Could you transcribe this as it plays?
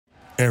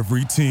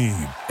Every team,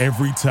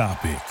 every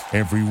topic,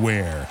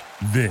 everywhere.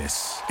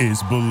 This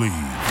is Believe.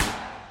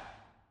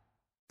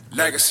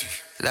 Legacy.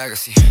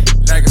 Legacy.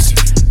 Legacy.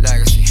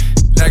 Legacy.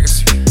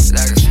 Legacy.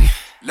 Legacy.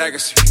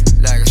 Legacy.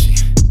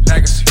 Legacy.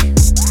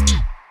 Legacy.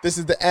 This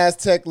is the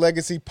Aztec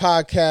Legacy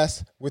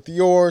Podcast with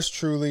yours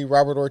truly,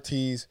 Robert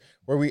Ortiz,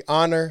 where we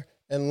honor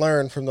and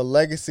learn from the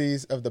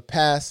legacies of the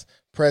past,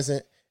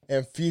 present,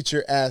 and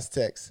future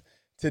Aztecs.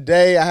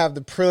 Today, I have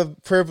the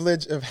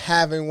privilege of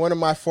having one of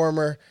my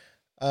former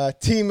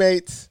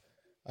teammates,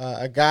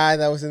 a guy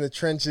that was in the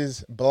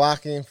trenches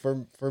blocking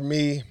for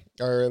me,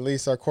 or at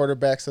least our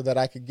quarterback, so that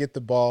I could get the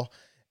ball.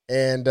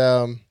 And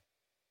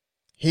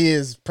he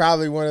is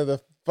probably one of the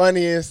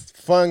funniest,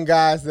 fun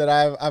guys that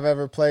I've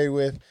ever played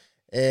with,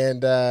 and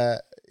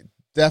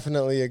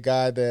definitely a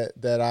guy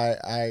that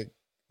I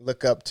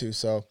look up to.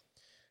 So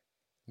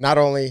not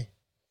only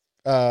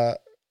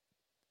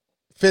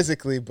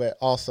physically, but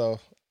also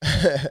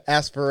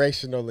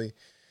aspirationally.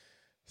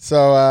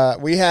 So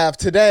we have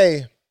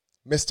today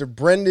Mr.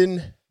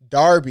 Brendan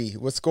Darby.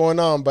 What's going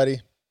on,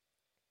 buddy?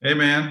 Hey,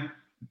 man.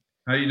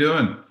 How you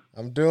doing?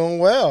 I'm doing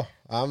well.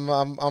 I'm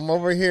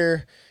over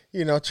here,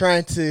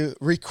 trying to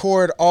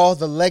record all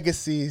the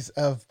legacies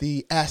of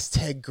the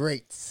Aztec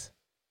greats.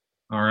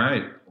 All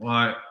right.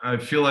 Well, I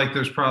feel like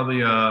there's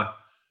probably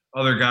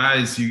other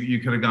guys you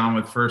could have gone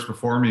with first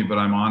before me, but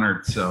I'm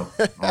honored. So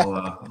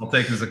I'll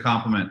take it as a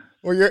compliment.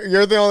 Well,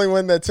 you're the only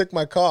one that took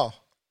my call.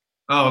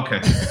 Oh,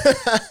 okay.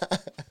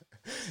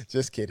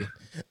 Just kidding.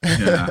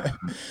 Yeah,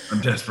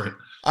 I'm desperate.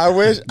 I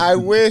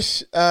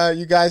wish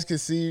you guys could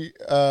see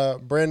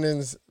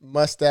Brendan's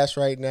mustache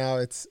right now.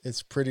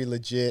 It's pretty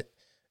legit.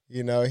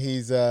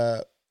 He's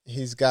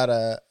got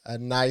a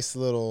nice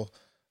little,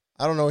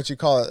 I don't know what you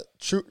call it.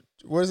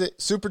 What is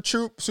it? Super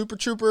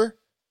Trooper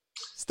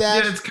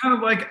stash? Yeah, it's kind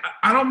of like,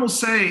 I'd almost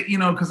say,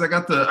 because I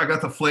got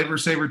the flavor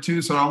saver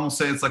too, so I almost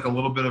say it's like a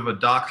little bit of a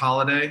Doc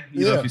Holliday.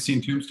 You know, if you've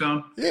seen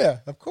Tombstone. Yeah,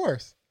 of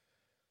course.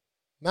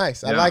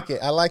 Nice. Yeah. I like it.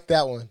 I like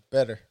that one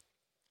better.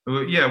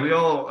 Yeah, we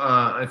all,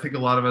 I think a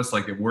lot of us,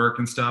 like at work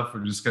and stuff,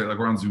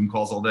 we're on Zoom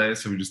calls all day,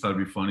 so we just thought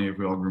it'd be funny if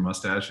we all grew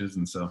mustaches,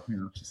 and so,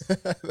 just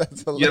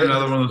That's yet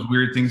another one of those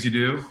weird things you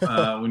do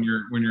when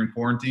you're in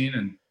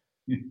quarantine.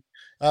 And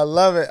I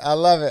love it.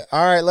 All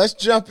right, let's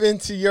jump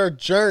into your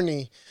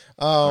journey.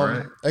 All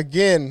right.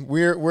 Again,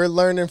 we're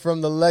learning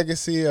from the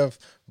legacy of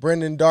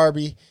Brendan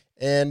Darby,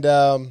 and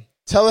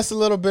tell us a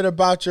little bit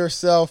about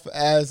yourself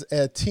as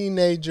a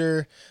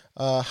teenager,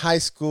 high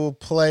school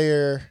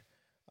player,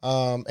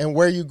 and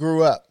where you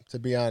grew up, to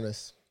be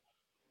honest.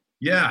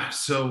 Yeah,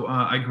 so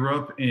I grew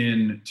up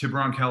in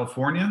Tiburon,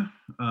 California.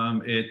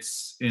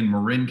 It's in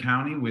Marin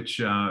County,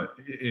 which,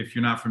 if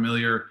you're not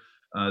familiar,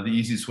 the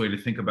easiest way to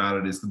think about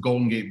it is the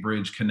Golden Gate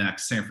Bridge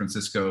connects San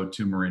Francisco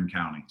to Marin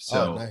County.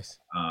 So nice.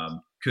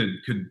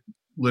 Could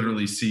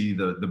literally see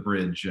the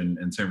bridge in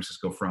San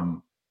Francisco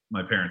from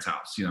my parents'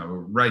 house,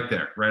 right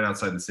there, right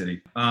outside the city,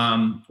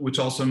 which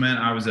also meant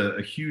I was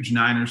a huge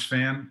Niners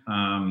fan.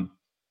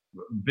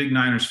 Big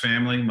Niners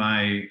family.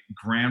 My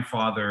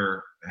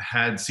grandfather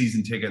had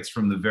season tickets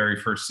from the very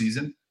first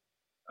season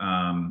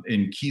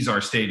in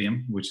Kezar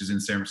Stadium, which is in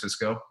San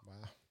Francisco.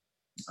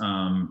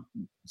 Wow.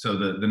 So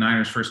the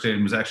Niners' first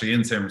stadium was actually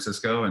in San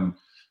Francisco, and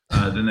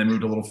then they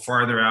moved a little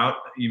farther out,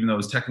 even though it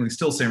was technically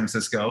still San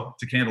Francisco,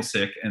 to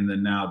Candlestick, and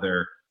then now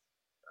they're,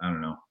 I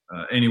don't know,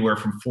 anywhere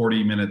from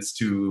 40 minutes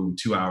to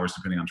 2 hours,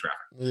 depending on traffic.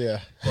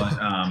 Yeah.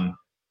 But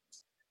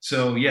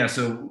so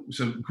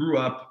grew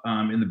up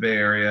in the Bay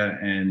Area,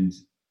 and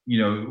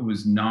it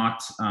was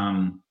not.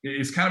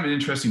 It's kind of an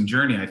interesting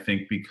journey, I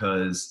think,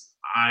 because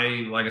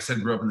like I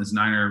said, grew up in this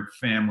Niner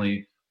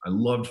family. I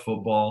loved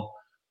football.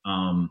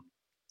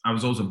 I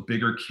was always a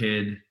bigger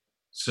kid,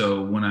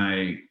 so when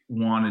I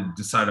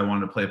decided I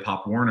wanted to play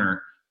Pop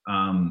Warner,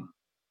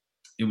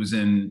 it was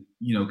in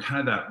kind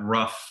of that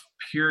rough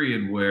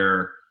period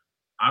where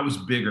I was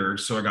bigger,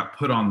 so I got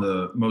put on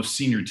the most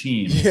senior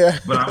team. Yeah.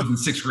 But I was in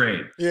sixth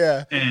grade.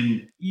 Yeah.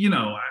 And,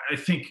 I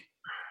think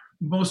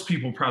most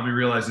people probably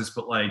realize this,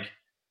 but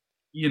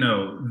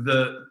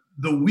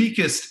the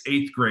weakest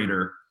eighth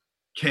grader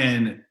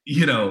can,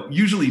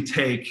 usually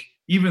take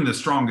even the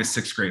strongest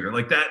sixth grader.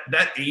 Like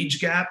that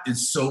age gap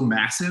is so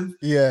massive.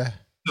 Yeah.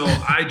 So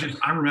I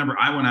remember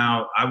I went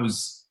out, I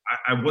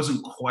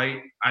wasn't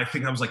quite, I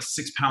think I was like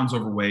 6 pounds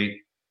overweight.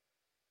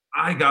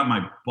 I got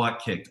my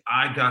butt kicked.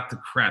 I got the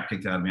crap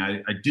kicked out of me.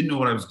 I didn't know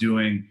what I was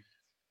doing.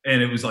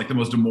 And it was like the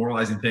most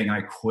demoralizing thing.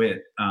 I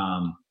quit.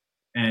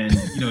 And,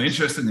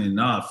 interestingly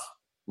enough,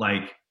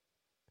 like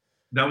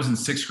that was in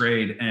sixth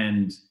grade,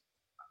 and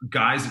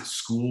guys at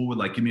school would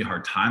like give me a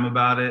hard time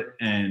about it.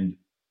 And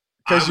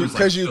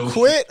because you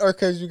quit, or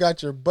because you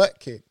got your butt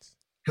kicked?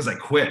 Because I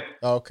quit.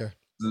 Oh, okay.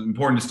 It's an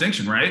important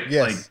distinction, right?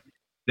 Yes. Like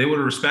they would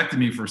have respected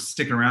me for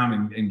sticking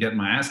around and getting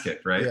my ass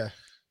kicked, right? Yeah.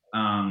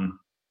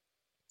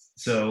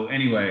 So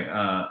anyway,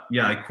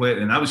 I quit,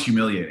 and that was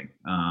humiliating.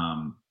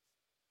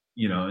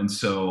 And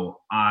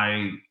so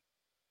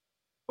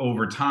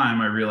over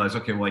time I realized,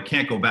 okay, well, I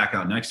can't go back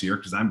out next year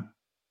because I'm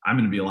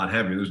going to be a lot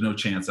heavier. There's no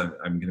chance I'm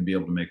going to be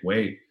able to make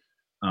weight.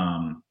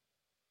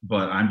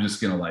 but I'm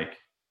just going to like,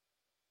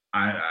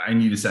 I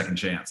need a second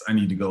chance. I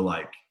need to go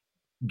like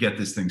get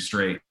this thing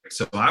straight.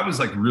 So I was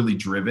like really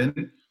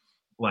driven,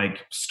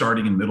 like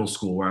starting in middle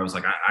school where I was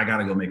like, I got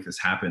to go make this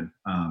happen.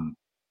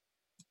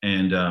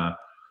 And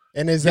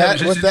is yeah,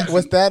 that,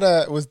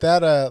 was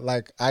that a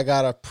like, I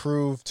got to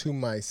prove to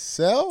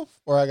myself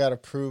or I got to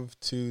prove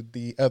to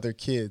the other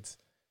kids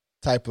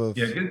type of?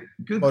 Yeah.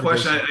 Good motivation?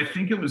 question. I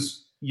think it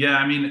was, yeah,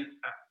 I mean,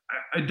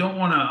 I don't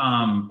want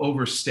to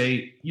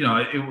overstate, you know,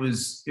 it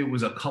was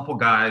a couple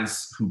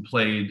guys who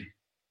played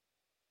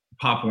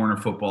Pop Warner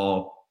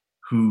football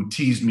who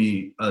teased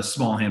me a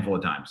small handful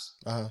of times,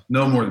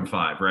 no more than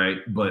 5. Right.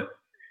 But,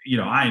 you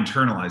know, I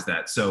internalized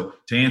that. So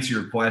to answer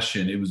your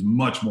question, it was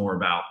much more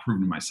about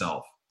proving to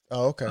myself.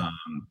 Oh, okay.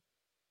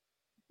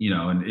 You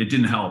know, and it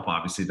didn't help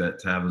obviously to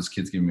have those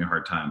kids giving me a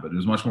hard time, but it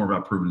was much more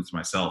about proving it to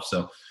myself.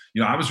 So,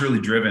 you know, I was really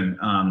driven.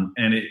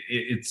 And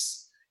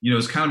it's, you know,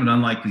 it's kind of an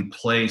unlikely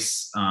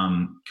place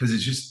because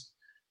it's just,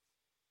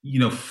 you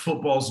know,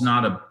 football's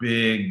not a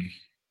big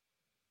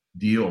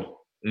deal.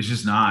 It's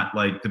just not.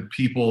 Like the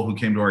people who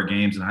came to our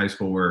games in high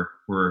school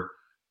were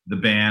the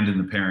band and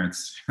the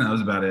parents. That was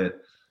about it.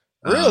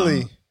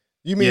 Really?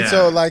 You mean, yeah.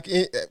 so like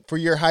for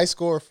your high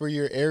school or for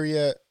your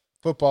area,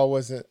 football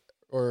wasn't,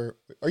 or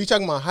are you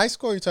talking about high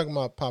school or are you talking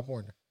about Pop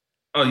Warner?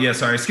 Oh yeah,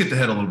 sorry, I skipped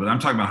ahead a little bit. I'm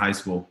talking about high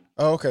school.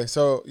 Oh, okay.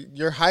 So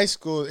your high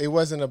school, it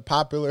wasn't a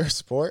popular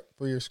sport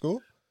for your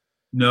school?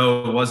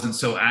 No, it wasn't.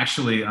 So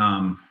actually,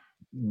 so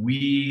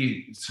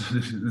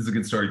this is a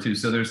good story too.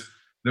 So there's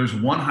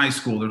one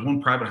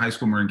private high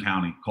school in Marin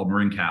County called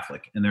Marin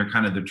Catholic, and they're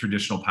kind of the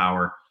traditional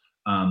power.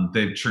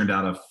 They've churned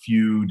out a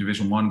few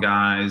Division I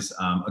guys.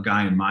 A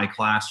guy in my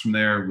class from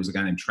there was a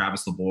guy named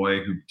Travis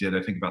LeBoy, who did,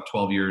 I think, about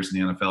 12 years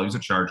in the NFL. He was a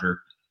Charger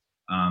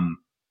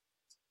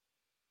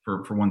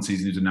for one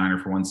season. He was a Niner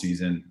for one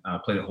season,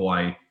 played at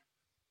Hawaii.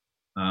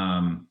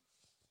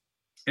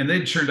 And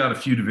they churned out a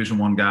few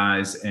Division I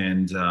guys.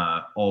 And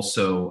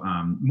also,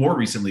 more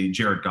recently,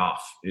 Jared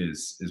Goff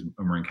is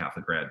a Marin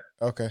Catholic grad.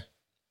 Okay.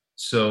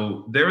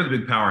 So they were the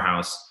big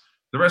powerhouse.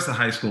 The rest of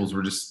the high schools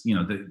were just, you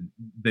know,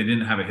 they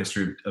didn't have a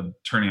history of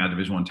turning out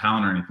Division I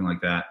talent or anything like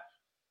that.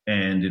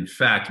 And in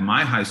fact,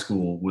 my high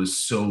school was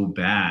so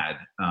bad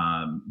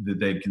that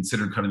they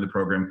considered cutting the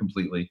program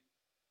completely.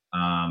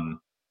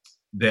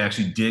 They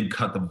actually did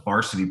cut the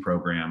varsity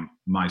program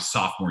my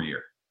sophomore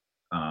year.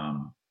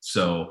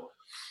 So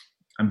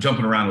I'm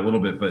jumping around a little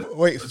bit, but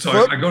wait,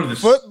 so I go to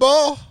this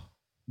football.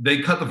 They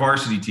cut the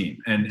varsity team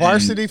and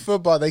varsity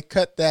football. They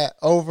cut that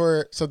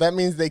over. So that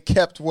means they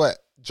kept what?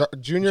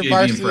 Junior JV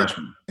varsity? and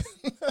freshman.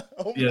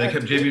 Oh, yeah, they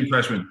kept JV and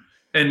freshman.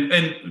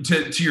 And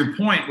to your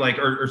point, like,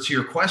 or to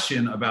your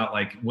question about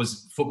like,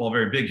 was football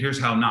very big? Here's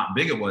how not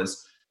big it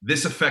was.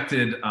 This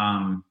affected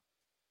 2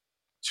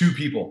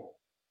 people.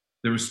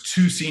 There was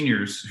 2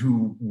 seniors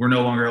who were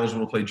no longer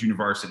eligible to play junior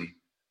varsity.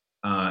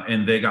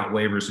 And they got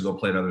waivers to go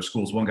play at other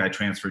schools. One guy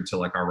transferred to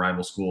like our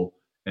rival school.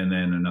 And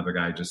then another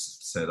guy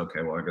just said,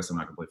 okay, well, I guess I'm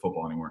not gonna play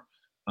football anymore.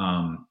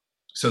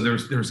 So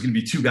there's going to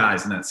be 2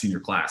 guys in that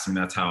senior class. I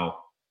mean, that's how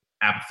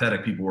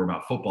apathetic people were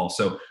about football.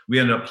 So we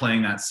ended up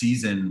playing that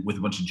season with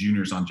a bunch of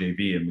juniors on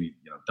JV, and we,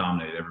 you know,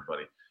 dominated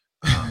everybody.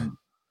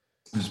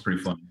 It was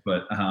pretty fun.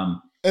 But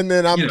and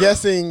then I'm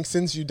guessing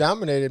since you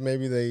dominated,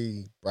 maybe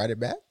they brought it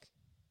back.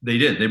 They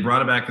did. They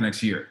brought it back the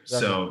next year. Okay.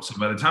 So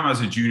by the time I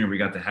was a junior, we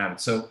got to have it.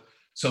 So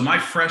my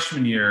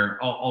freshman year,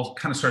 I'll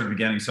kind of start at the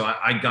beginning. So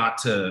I got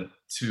to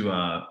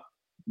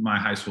my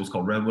high school. It's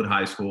called Redwood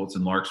High School. It's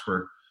in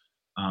Larkspur.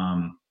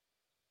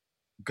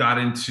 Got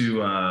into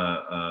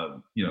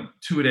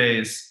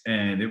 2-a-days,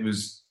 and it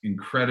was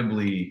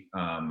incredibly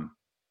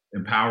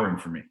empowering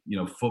for me. You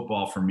know,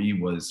 football for me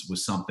was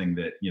something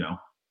that, you know,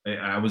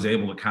 I was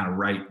able to kind of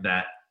right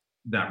that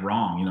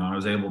wrong. You know, I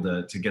was able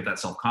to get that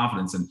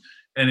self-confidence,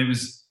 and it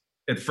was,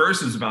 at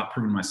first it was about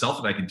proving to myself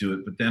that I could do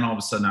it, but then all of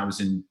a sudden I was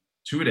in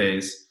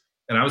 2-a-days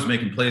and I was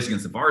making plays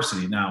against the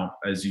varsity. Now,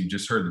 as you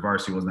just heard, the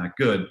varsity wasn't that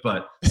good,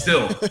 but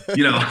still,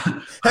 you know.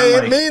 Hey,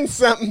 it means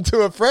something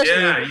to a freshman.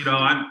 Yeah, you know,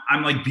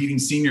 I'm like beating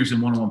seniors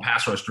in one-on-one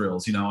pass rush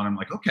drills, you know, and I'm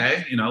like,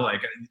 okay, you know,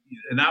 like,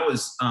 and that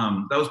was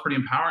pretty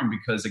empowering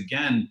because,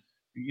 again,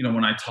 you know,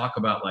 when I talk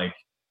about like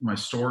my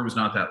story was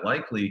not that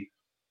likely,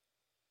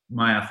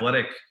 my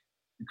athletic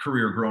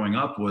career growing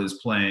up was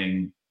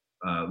playing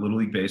Little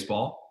League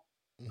baseball.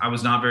 I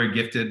was not very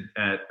gifted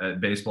at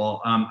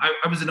baseball.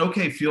 I was an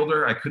okay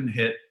fielder. I couldn't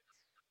hit.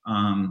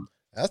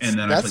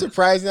 That's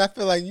surprising. I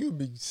feel like you'd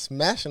be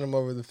smashing them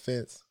over the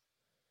fence.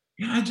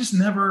 Yeah, I just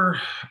never.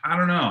 I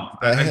don't know.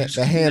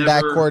 The hand-eye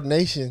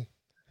coordination.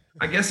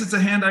 I guess it's a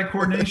hand-eye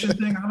coordination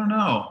thing. I don't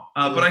know,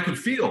 but I could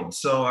field.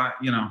 So I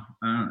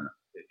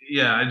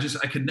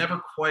could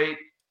never quite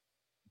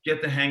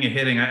get the hang of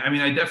hitting. I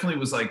mean, I definitely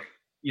was like,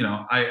 you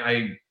know,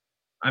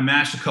 I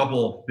mashed a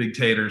couple big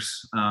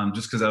taters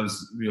just because I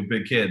was a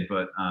big kid.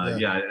 But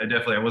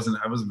I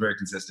wasn't very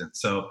consistent.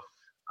 So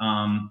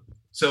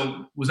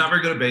was not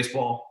very good at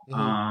baseball.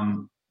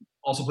 Mm-hmm.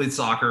 Also played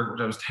soccer,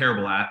 which I was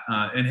terrible at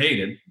and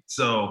hated.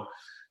 So,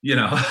 you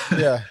know,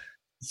 yeah.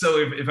 So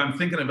if I'm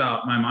thinking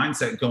about my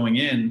mindset going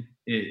in,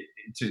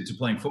 to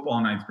playing football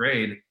in ninth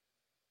grade,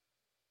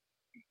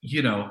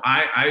 you know,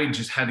 I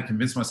just had to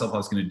convince myself I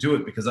was going to do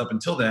it, because up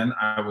until then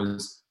I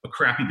was a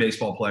crappy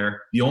baseball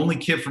player, the only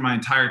kid from my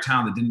entire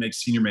town that didn't make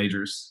senior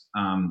majors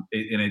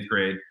in eighth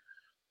grade,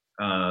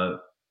 a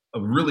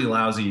really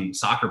lousy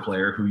soccer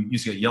player who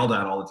used to get yelled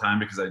at all the time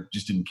because I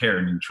just didn't care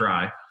and didn't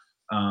try,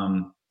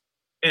 and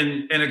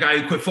a guy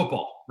who quit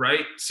football,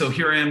 right? So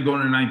here I am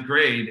going to ninth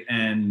grade,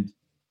 and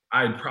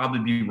I'd probably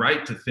be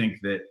right to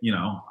think that, you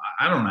know,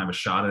 I don't have a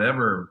shot at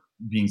ever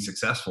being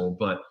successful,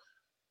 but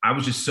I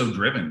was just so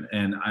driven,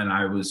 and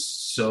I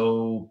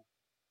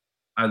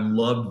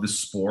loved the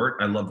sport.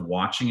 I loved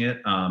watching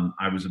it.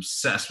 I was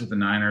obsessed with the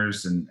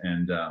Niners and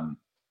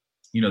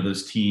you know,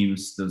 those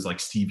teams, those like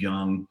Steve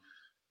Young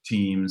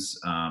teams,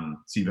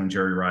 Steve Young,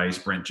 Jerry Rice,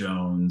 Brent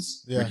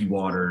Jones, Ricky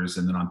Waters.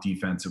 And then on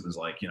defense, it was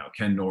like, you know,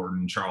 Ken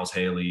Norton, Charles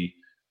Haley,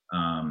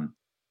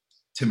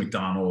 Tim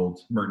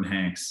McDonald, Merton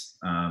Hanks.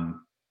 And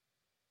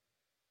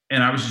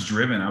I was just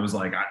driven. I was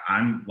like,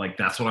 I'm like,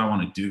 that's what I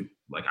want to do.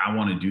 Like, I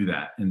want to do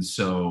that. And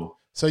so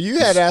you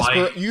had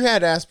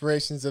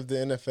aspirations of the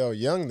NFL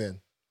young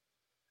then.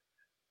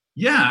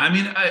 Yeah. I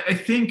mean, I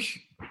think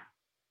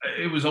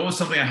it was always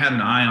something I had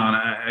an eye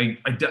on.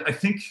 I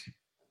think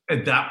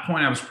at that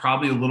point I was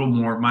probably a little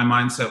more, my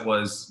mindset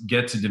was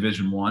get to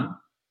Division I.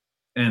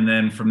 And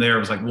then from there, it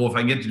was like, well, if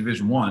I get to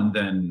Division I,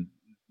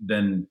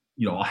 then,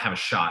 you know, I'll have a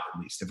shot at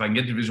least. If I can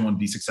get to Division I,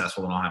 be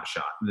successful, then I'll have a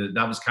shot.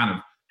 That was kind of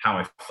how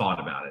I thought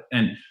about it.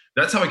 And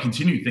that's how I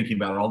continued thinking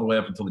about it all the way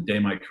up until the day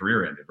my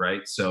career ended.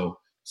 Right. So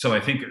I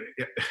think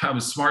I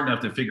was smart enough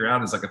to figure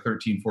out as like a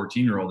 13,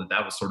 14-year-old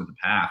that was sort of the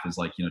path, is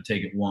like, you know,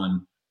 take it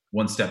one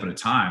step at a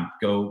time,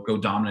 go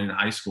dominate in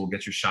high school,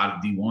 get your shot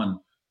at D1,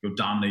 go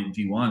dominate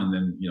D1. And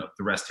then, you know,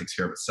 the rest takes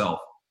care of itself.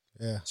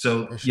 Yeah.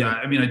 So sure. Yeah,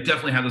 I mean, I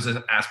definitely have those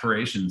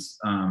aspirations.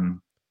 All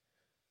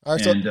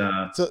right.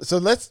 So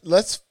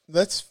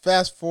let's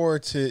fast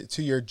forward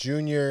to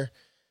your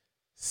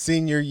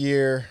senior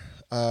year,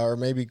 or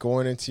maybe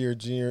going into your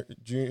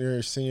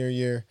junior senior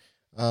year,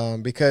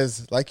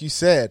 because like you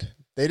said,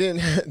 they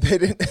didn't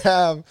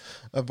have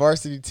a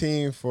varsity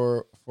team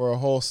for a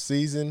whole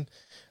season,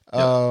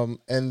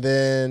 and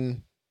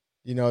then,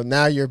 you know,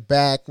 now you're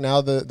back.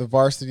 Now the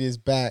varsity is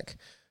back.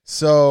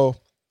 So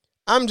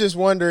I'm just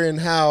wondering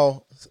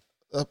how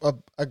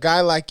a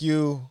guy like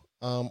you,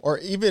 or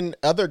even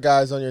other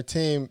guys on your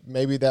team,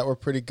 maybe that were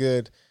pretty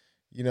good,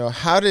 you know,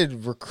 how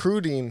did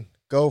recruiting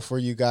go for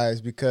you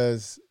guys?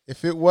 Because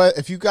if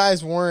you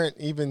guys weren't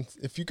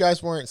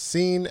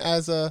seen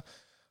as a,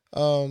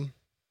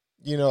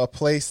 you know, a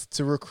place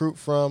to recruit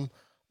from,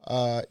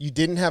 you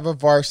didn't have a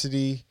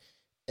varsity,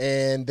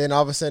 and then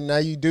all of a sudden now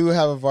you do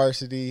have a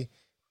varsity,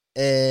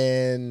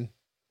 and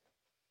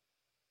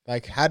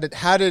like, how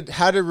did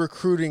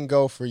recruiting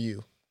go for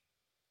you?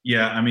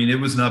 Yeah, I mean, it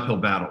was an uphill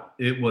battle.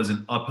 It was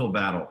an uphill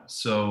battle.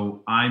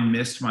 So I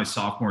missed my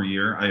sophomore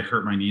year. I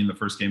hurt my knee in the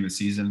first game of the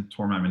season,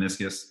 tore my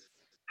meniscus,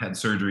 had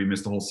surgery,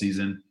 missed the whole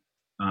season.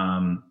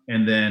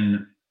 And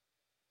then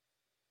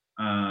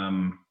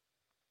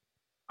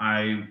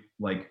I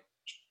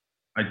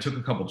took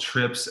a couple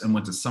trips and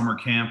went to summer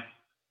camp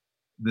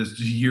this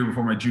year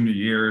before my junior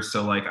year.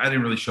 So like, I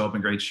didn't really show up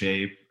in great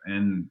shape.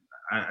 And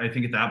I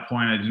think at that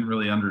point I didn't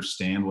really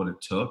understand what it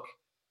took.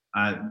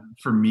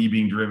 For me,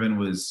 being driven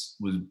was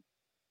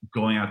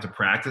going out to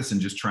practice and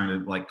just trying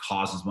to like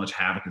cause as much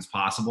havoc as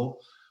possible,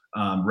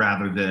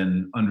 rather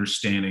than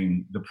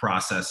understanding the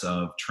process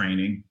of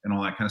training and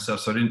all that kind of stuff.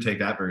 So I didn't take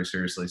that very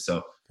seriously.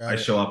 So I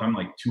show up, I'm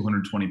like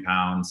 220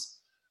 pounds,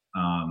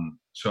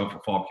 show up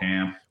for fall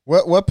camp.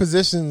 What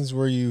positions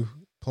were you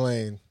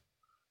playing?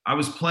 I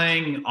was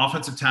playing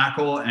offensive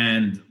tackle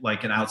and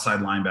like an outside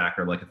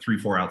linebacker, like a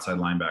 3-4 outside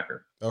linebacker.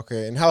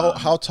 Okay. And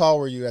how tall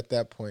were you at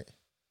that point?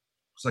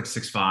 It's like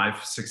 6'5",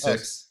 6'6". Oh,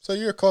 so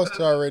you're close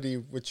to already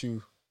what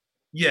you.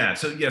 Yeah.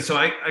 So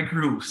I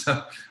grew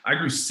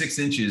 6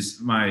 inches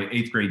my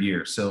 8th grade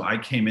year. So I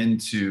came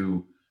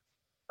into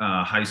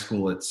high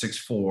school at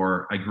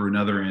 6'4". I grew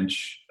another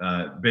inch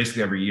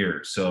basically every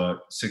year. So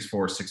 6'4",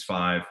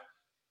 6'5",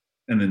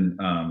 and then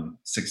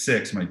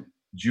 6'6". My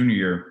junior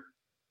year,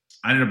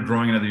 I ended up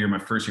growing another year my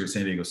first year at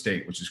San Diego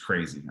State, which is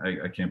crazy.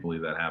 I can't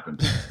believe that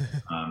happened.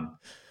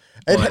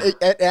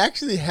 It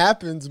actually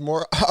happens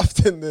more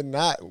often than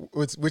not,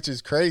 which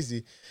is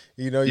crazy.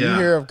 You know, you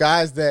hear of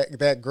guys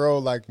that grow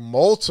like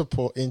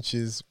multiple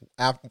inches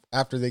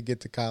after they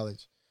get to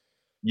college.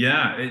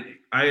 Yeah,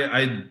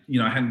 I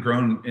hadn't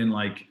grown in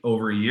like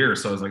over a year,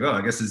 so I was like, oh,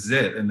 I guess this is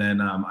it. And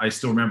then I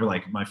still remember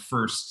like my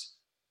first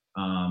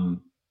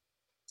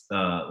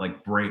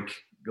like break,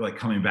 like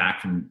coming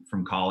back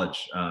from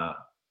college.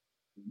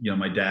 You know,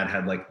 my dad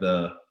had like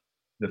the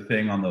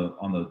thing on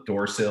the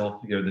door sill,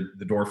 you know,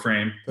 the door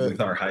frame with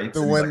our heights.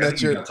 The one like,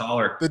 that you're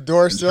taller. The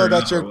door sill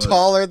that you're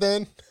taller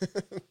than.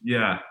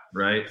 Yeah.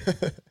 Right.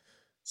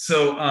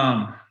 So,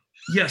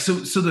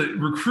 So the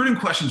recruiting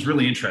question is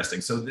really interesting.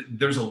 So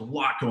there's a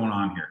lot going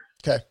on here.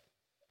 Okay.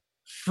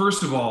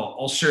 First of all,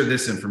 I'll share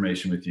this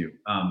information with you.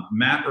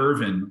 Matt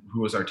Irvin,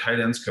 who was our tight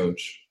ends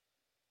coach,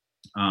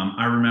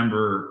 I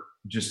remember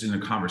just in a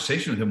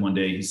conversation with him one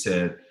day, he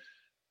said,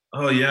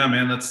 "Oh yeah,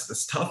 man,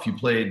 that's tough. You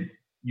played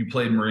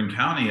Marin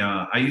County.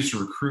 I used to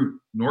recruit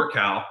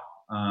NorCal,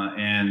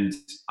 and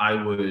I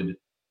would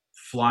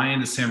fly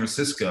into San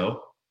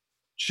Francisco,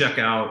 check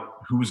out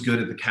who was good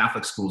at the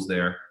Catholic schools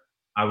there.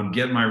 I would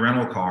get my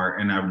rental car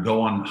and I would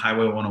go on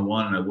Highway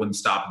 101 and I wouldn't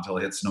stop until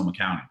I hit Sonoma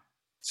County.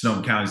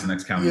 Sonoma County is the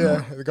next county.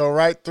 Yeah, they go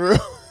right through.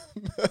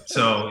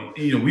 So,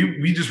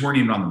 we just weren't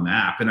even on the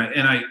map. And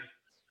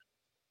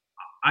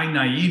I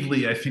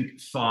naively, I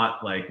think,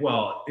 thought like,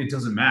 well, it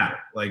doesn't matter.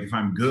 Like if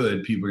I'm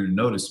good, people are going to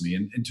notice me.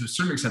 And to a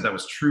certain extent that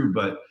was true.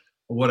 But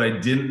what I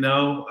didn't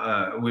know,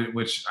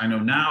 which I know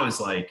now, is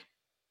like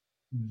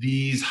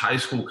these high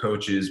school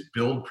coaches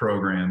build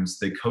programs.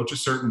 They coach a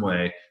certain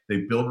way.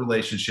 They build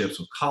relationships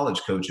with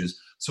college coaches.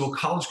 So a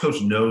college coach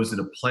knows that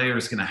a player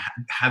is going to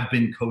have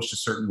been coached a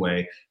certain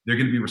way. They're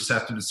going to be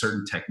receptive to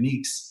certain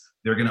techniques.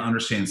 They're going to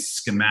understand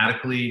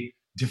schematically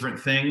different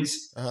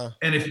things.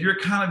 And if you're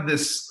kind of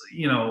this,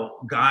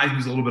 guy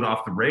who's a little bit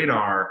off the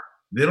radar,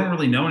 they don't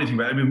really know anything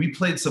about it. I mean, we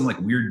played some like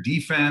weird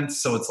defense.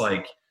 So it's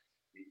like,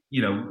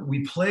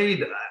 we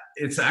played,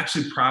 it's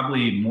actually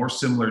probably more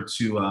similar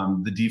to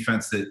the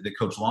defense that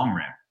Coach Long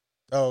ran.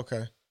 Oh,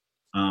 okay.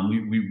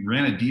 We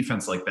ran a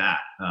defense like that.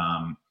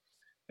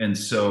 And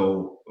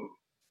so,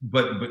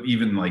 but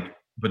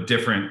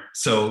different.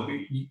 So,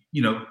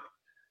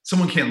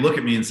 someone can't look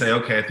at me and say,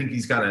 okay, I think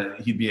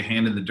he'd be a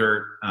hand in the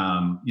dirt,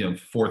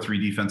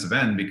 4-3 defensive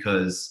end,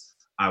 because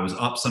I was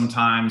up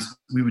sometimes.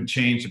 We would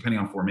change depending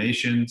on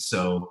formation.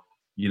 So,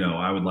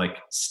 I would like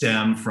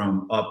stem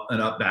from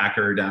an up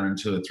backer down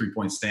into a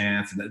 3-point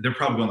stance. And they're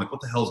probably going like, what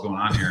the hell is going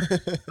on here?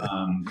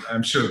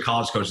 I'm sure the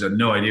college coaches had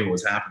no idea what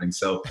was happening.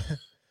 So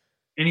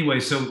anyway,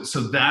 so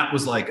that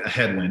was like a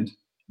headwind.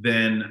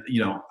 Then,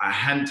 I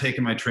hadn't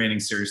taken my training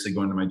seriously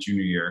going to my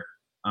junior year.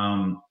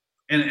 And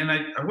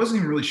I wasn't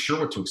even really sure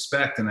what to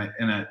expect. And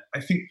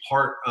I think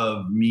part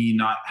of me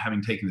not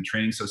having taken the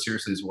training so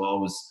seriously as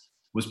well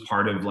was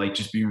part of like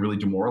just being really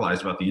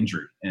demoralized about the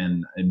injury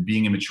and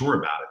being immature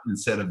about it,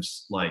 instead of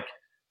just like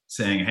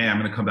saying, hey, I'm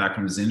going to come back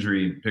from this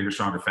injury bigger,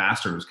 stronger,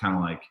 faster. It was kind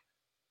of like,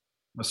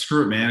 well,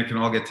 screw it, man. It can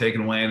all get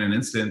taken away in an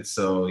instant.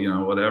 So,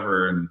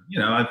 whatever. And,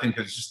 I think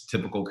it's just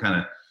typical kind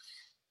of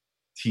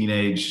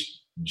teenage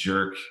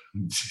jerk,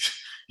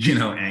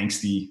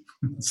 angsty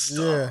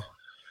stuff.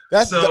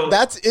 Yeah.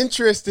 That's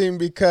interesting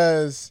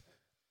because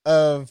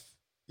of,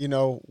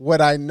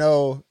 what I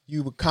know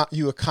you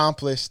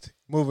accomplished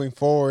moving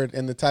forward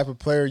and the type of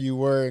player you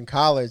were in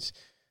college.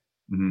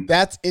 Mm-hmm.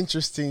 That's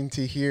interesting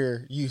to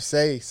hear you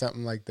say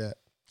something like that,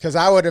 because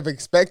I would have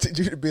expected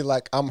you to be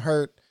like, I'm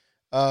hurt.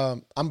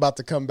 I'm about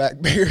to come back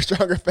bigger,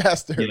 stronger,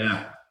 faster.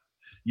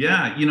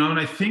 Yeah. And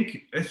I think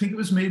it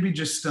was maybe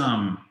just,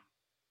 I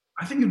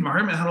think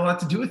environment had a lot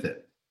to do with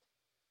it.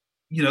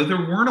 There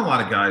weren't a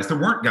lot of guys. There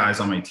weren't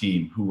guys on my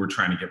team who were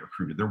trying to get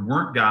recruited. There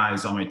weren't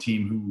guys on my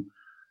team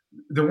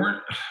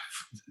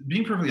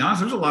being perfectly honest,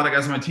 there's a lot of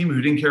guys on my team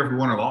who didn't care if we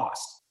won or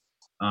lost.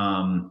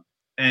 And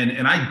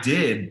I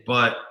did,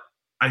 but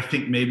I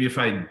think maybe if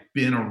I'd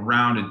been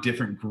around a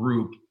different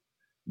group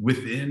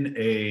within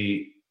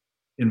a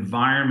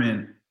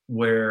environment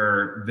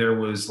where there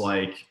was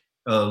like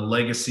a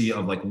legacy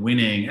of like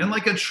winning and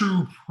like a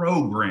true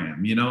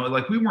program,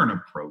 like we weren't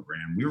a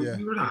program. We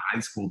were a high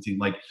school team.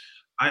 Like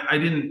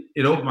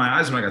it opened my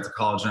eyes when I got to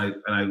college, and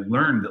I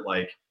learned that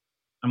like,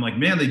 I'm like,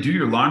 man, they do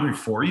your laundry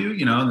for you,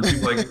 and the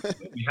people are like,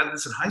 we had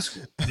this in high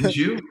school. Did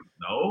you?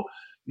 No.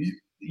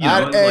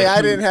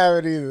 I didn't have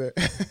it either.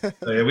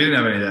 Yeah, we didn't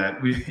have any of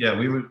that.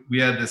 We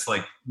had this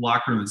like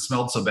locker room that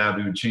smelled so bad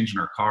we would change in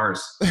our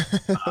cars.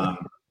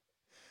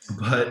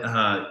 But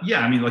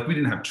I mean, like we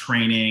didn't have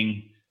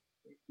training.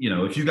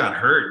 If you got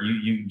hurt,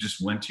 you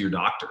just went to your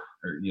doctor.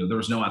 Or there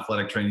was no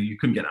athletic training. You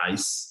couldn't get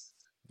ice.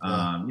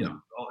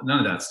 None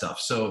of that stuff.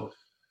 So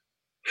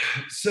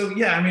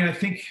yeah, I mean, I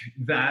think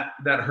that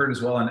hurt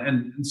as well.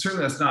 And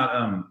certainly that's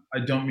not, I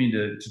don't mean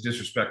to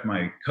disrespect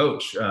my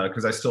coach,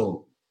 because I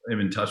still am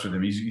in touch with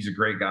him. He's a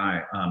great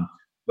guy.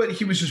 But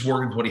he was just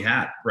working with what he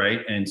had.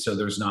 Right. And so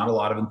there's not a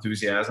lot of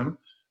enthusiasm.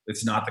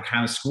 It's not the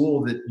kind of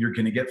school that you're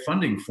going to get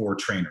funding for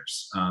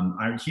trainers.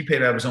 He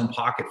paid out of his own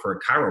pocket for a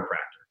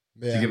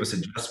chiropractor to give us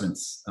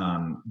adjustments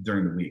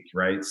during the week.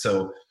 Right.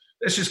 So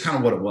that's just kind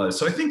of what it was.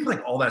 So I think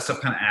like all that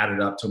stuff kind of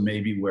added up to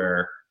maybe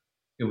where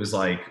it was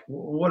like,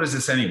 what is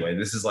this anyway?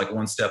 This is like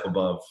one step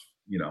above,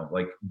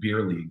 like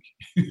beer league.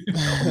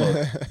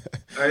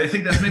 I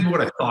think that's maybe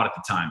what I thought at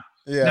the time.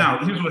 Yeah.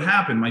 Now, here's what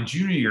happened. My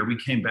junior year, we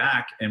came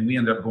back and we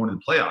ended up going to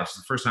the playoffs. It's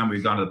the first time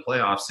we've gone to the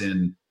playoffs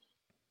in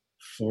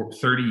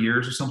 30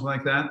 years or something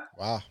like that.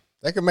 Wow.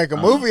 They could make a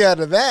movie out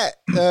of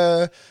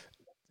that.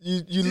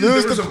 You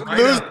lose there was a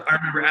write-up, I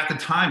remember at the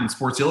time in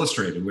Sports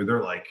Illustrated where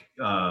they're like,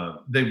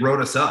 they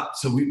wrote us up.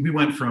 So we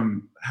went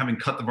from having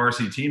cut the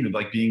varsity team to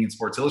like being in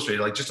Sports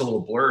Illustrated, like just a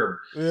little blurb.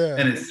 Yeah.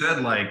 And it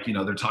said like,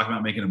 they're talking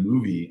about making a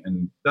movie.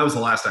 And that was the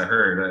last I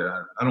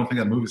heard. I don't think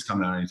that movie's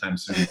coming out anytime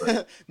soon.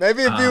 But,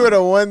 maybe if you would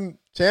have won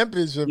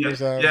championship or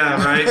something.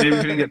 Yeah, right. Maybe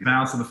we didn't get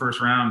bounced in the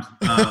first round.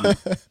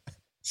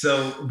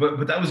 So,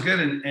 but that was good.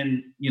 And,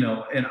 and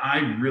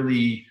I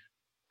really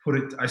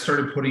I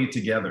started putting it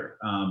together.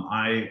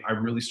 I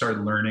really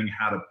started learning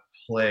how to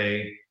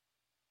play,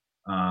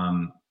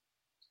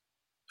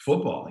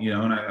 football,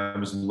 and I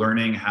was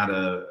learning how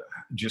to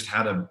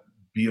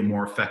be a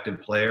more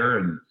effective player,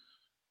 and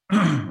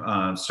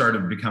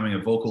started becoming a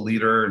vocal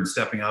leader and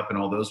stepping up in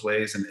all those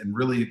ways, and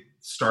really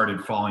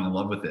started falling in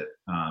love with it.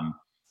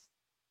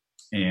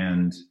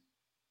 And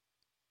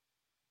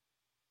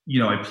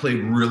I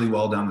played really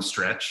well down the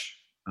stretch.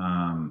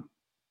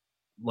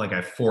 Like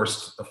I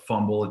forced a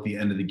fumble at the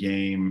end of the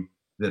game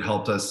that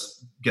helped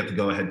us get the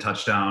go-ahead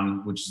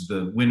touchdown, which is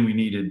the win we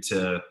needed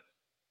to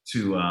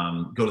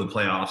go to the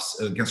playoffs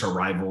against our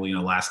rival,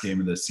 last game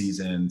of the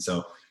season.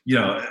 So,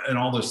 and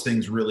all those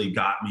things really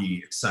got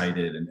me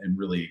excited, and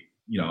really,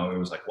 it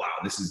was like, wow,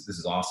 this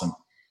is awesome.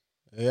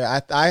 Yeah,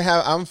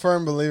 I'm a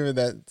firm believer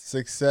that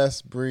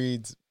success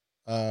breeds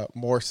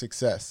more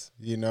success,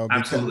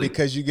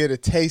 because you get a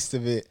taste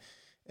of it,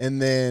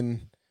 and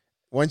then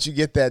once you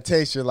get that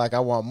taste, you're like, I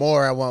want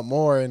more,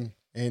 and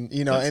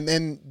and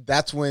then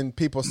that's when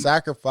people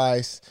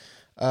sacrifice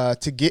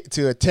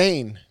to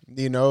attain,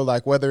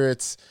 like whether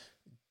it's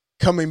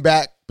coming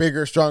back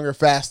bigger, stronger,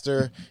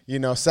 faster,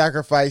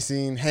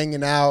 sacrificing,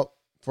 hanging out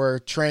for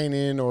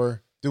training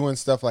or doing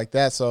stuff like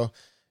that. So,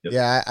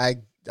 yeah,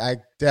 I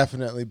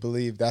definitely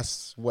believe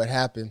that's what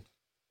happened.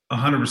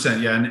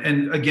 100%. Yeah.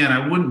 And again,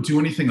 I wouldn't do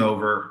anything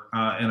over.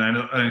 And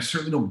I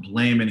certainly don't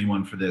blame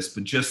anyone for this,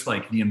 but just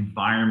like the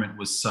environment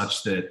was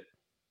such that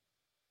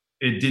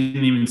it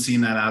didn't even seem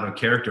that out of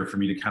character for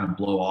me to kind of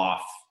blow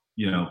off,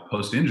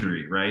 post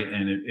injury. Right.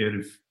 And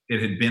if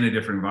it had been a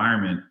different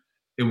environment,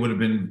 it would have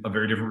been a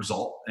very different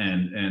result.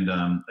 And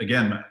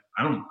again,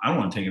 I don't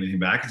want to take anything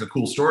back. It's a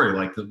cool story.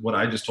 Like what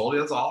I just told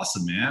you, that's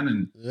awesome, man.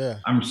 And yeah,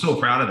 I'm so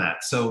proud of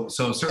that. So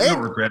certainly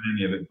don't regret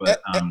any of it,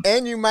 but,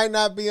 and you might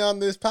not be on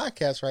this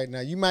podcast right now.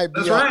 You might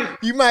be, right.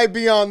 You might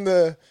be on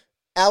the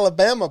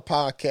Alabama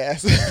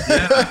podcast.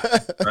 Yeah.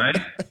 Right.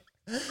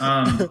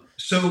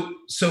 So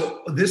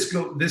this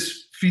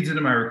feeds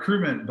into my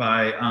recruitment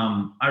by,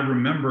 I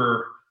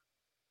remember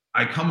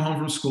I come home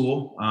from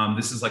school.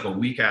 This is like a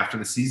week after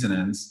the season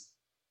ends,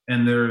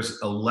 and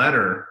there's a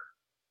letter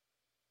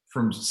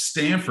from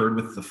Stanford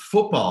with the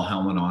football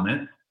helmet on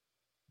it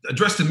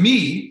addressed to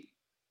me.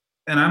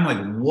 And I'm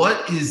like,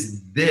 what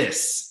is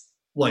this?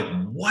 Like,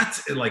 what?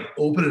 And like,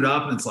 open it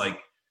up, and it's like,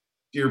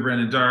 dear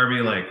Brendan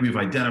Darby, like, we've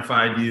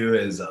identified you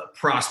as a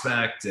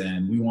prospect,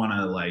 and we want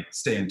to like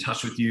stay in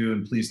touch with you,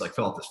 and please like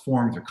fill out this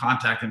form with your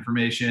contact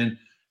information.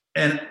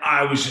 And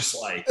I was just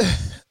like,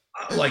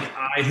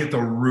 I hit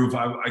the roof.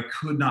 I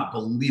could not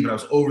believe it. I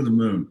was over the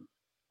moon.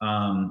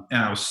 And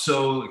I was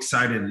so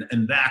excited.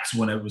 And that's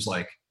when it was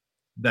like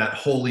that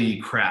holy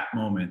crap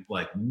moment.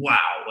 Like, wow,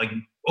 like,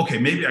 okay,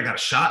 maybe I got a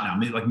shot now.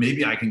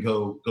 Maybe I can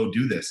go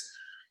do this.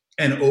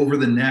 And over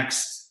the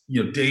next,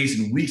 days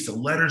and weeks, the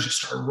letters just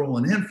started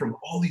rolling in from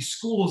all these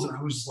schools. And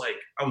I was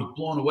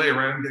blown away,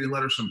 right? I'm getting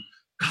letters from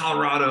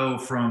Colorado,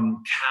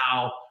 from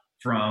Cal,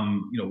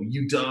 from,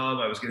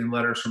 UW. I was getting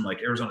letters from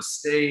like Arizona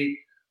State.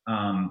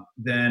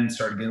 Then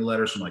started getting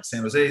letters from like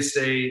San Jose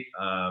State.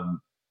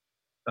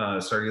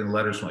 Started getting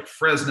letters from like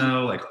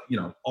Fresno,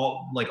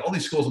 all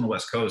these schools on the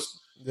West Coast.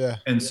 Yeah.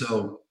 And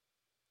so,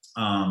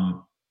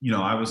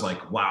 I was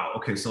like, wow,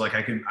 okay. So like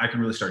I can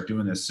really start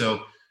doing this.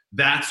 So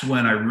that's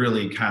when I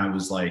really kind of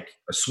was like,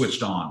 I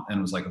switched on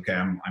and was like, okay,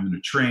 I'm going to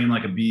train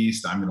like a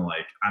beast. I'm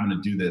going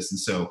to do this. And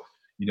so,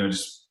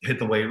 just hit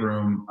the weight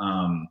room.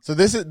 So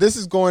this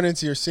is going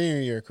into your senior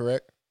year,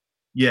 correct?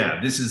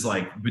 Yeah, this is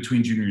like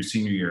between junior and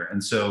senior year.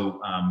 And so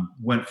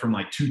went from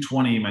like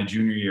 220 my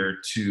junior year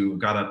to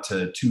got up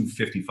to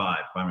 255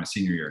 by my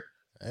senior year.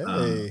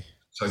 Hey,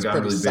 so I got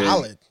really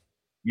solid. Big.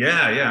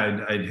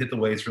 Yeah. I'd hit the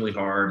weights really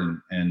hard,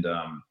 and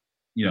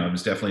it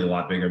was definitely a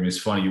lot bigger. I mean, it's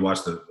funny. You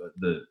watch the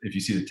if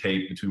you see the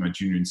tape between my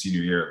junior and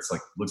senior year, it's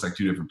like looks like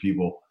two different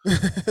people.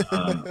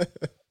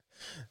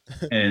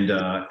 And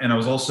I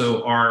was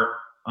also our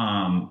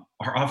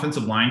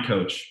offensive line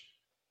coach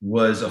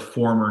was a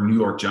former New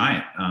York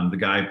Giant. The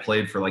guy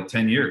played for like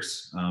 10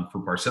 years for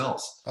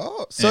Parcells.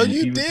 Oh, so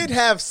you did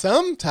have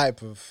some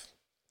type of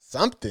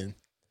something.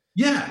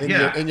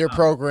 Yeah, in your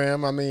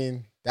program. I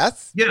mean,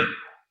 that's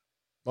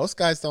most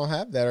guys don't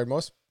have that, or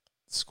most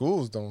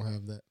schools don't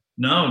have that.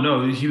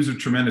 No, he was a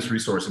tremendous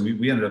resource, and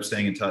we ended up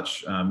staying in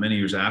touch many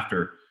years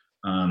after.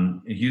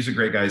 He was a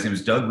great guy. His name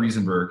was Doug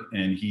Riesenberg,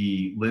 and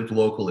he lived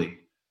locally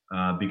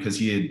because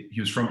he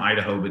was from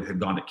Idaho, but had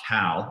gone to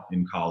Cal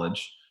in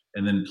college,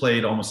 and then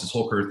played almost his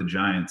whole career at the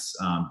Giants,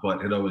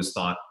 but had always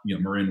thought,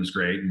 Marin was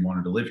great and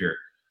wanted to live here.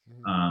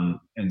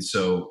 And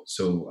so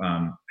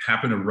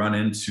happened to run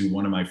into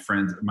one of my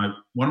friends.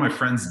 One of my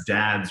friend's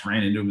dads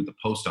ran into him at the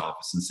post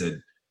office and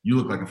said, "You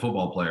look like a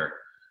football player."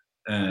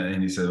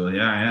 And he said, "Well,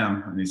 yeah, I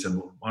am." And he said,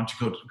 "Well, why don't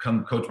you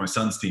come coach my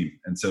son's team?"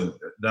 And so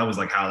that was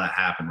like how that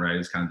happened, right? It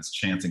was kind of this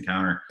chance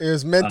encounter. It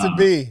was meant to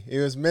be. It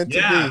was meant to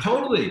be. Yeah,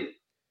 totally.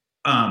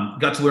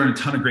 Got to learn a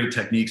ton of great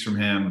techniques from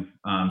him.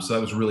 So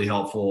that was really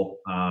helpful.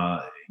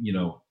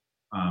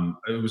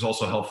 It was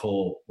also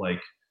helpful,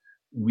 like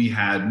we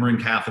had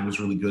Marin Catholic was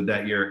really good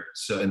that year.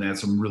 So, and they had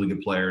some really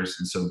good players.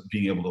 And so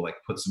being able to like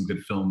put some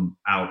good film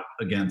out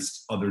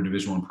against other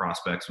Division I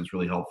prospects was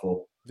really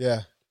helpful.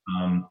 Yeah.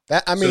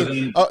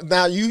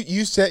 Now you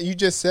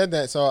just said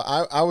that. So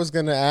I was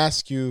going to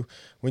ask you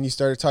when you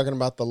started talking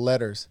about the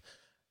letters,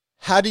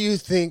 how do you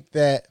think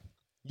that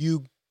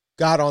you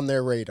got on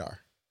their radar?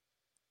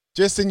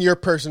 Just in your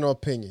personal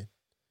opinion.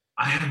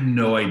 I have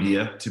no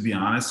idea, to be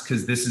honest,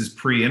 because this is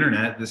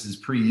pre-internet. This is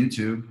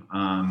pre-YouTube.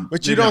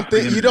 But you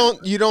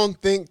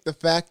don't think the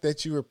fact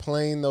that you were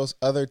playing those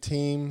other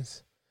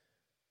teams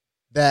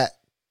that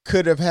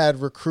could have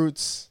had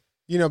recruits,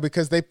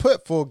 because they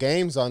put full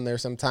games on there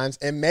sometimes,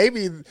 and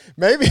maybe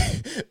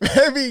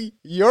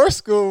your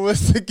school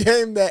was the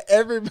game that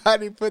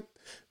everybody put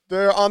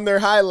on their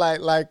highlight,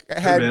 like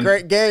had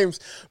great games,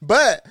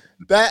 but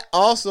that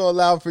also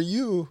allowed for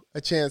you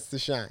a chance to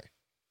shine.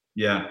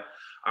 Yeah.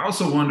 I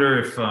also wonder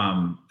if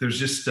there's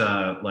just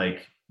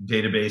like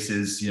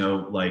databases,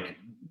 like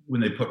when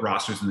they put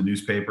rosters in the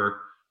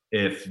newspaper,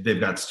 if they've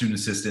got student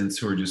assistants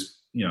who are just,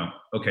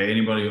 okay,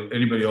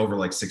 anybody over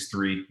like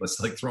 6'3",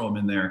 let's like throw them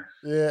in there.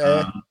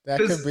 Yeah, that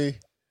could be.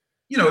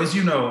 As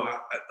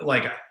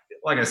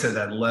like I said,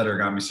 that letter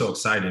got me so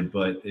excited,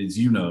 but as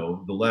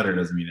the letter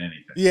doesn't mean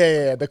anything.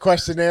 Yeah, the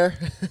questionnaire.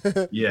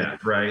 Yeah,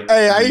 right.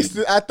 Hey,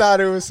 I thought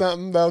it was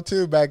something though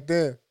too back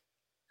then.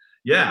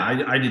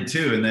 Yeah, I did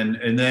too.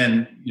 And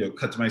then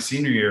cut to my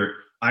senior year.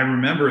 I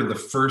remember the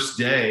first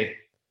day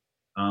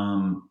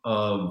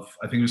of,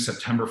 I think it was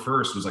September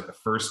 1st, was like the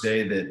first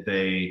day that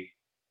they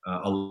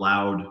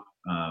allowed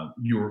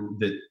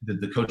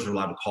the coach were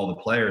allowed to call the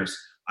players.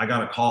 I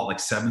got a call at like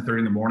 7:30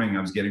 in the morning. I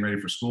was getting ready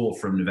for school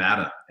from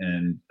Nevada,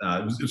 and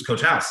it was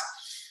Coach House.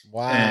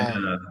 Wow.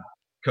 And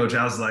Coach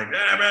House was like,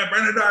 "Hey man,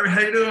 Brendan Darby,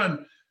 how you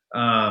doing?"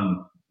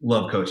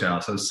 Love Coach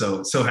House. I was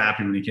so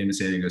happy when he came to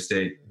San Diego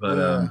State.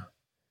 But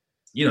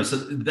so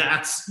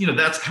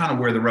that's kind of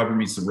where the rubber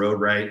meets the road,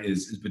 right?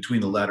 Is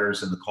between the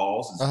letters and the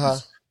calls.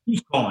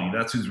 Who's calling you?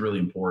 That's who's really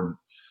important.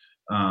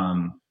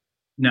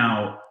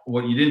 Now,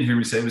 what you didn't hear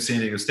me say was San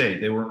Diego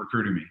State. They weren't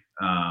recruiting me.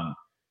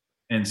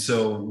 And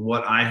so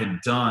what I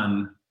had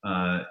done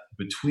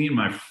between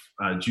my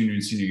junior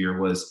and senior year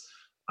was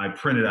I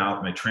printed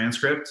out my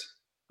transcript.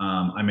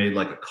 I made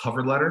like a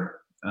cover letter.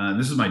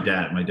 This is my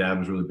dad. My dad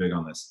was really big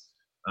on this.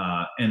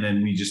 And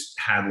then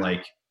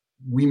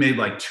we made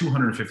like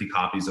 250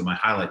 copies of my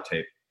highlight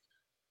tape.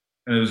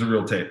 And it was a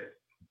real tape.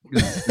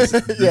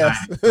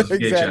 Yes,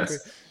 exactly.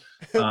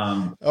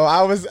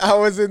 I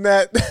was in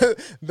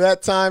that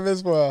time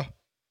as well.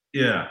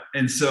 Yeah.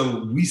 And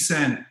so we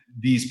sent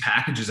these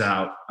packages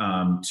out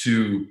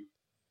to,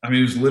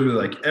 it was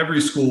literally like every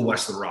school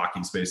west of the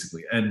Rockies,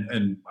 basically.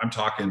 And I'm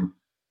talking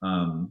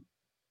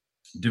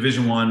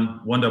Division I,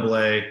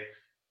 1AA,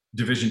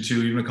 Division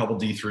II, even a couple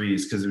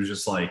D3s, because it was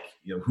just like,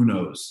 who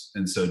knows?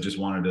 And so just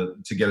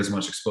wanted to get as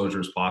much exposure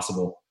as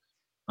possible.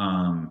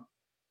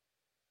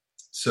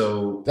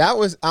 So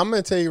I'm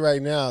going to tell you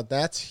right now,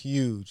 that's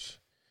huge,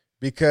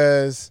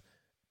 because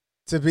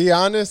to be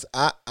honest,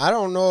 I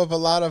don't know of a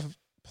lot of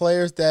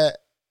players that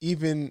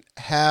even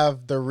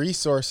have the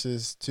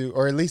resources to,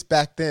 or at least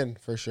back then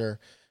for sure,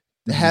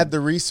 had the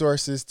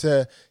resources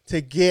to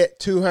get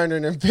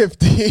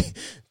 250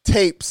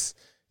 tapes,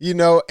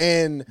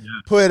 and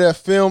put a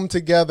film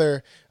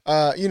together.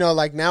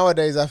 Like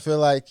nowadays, I feel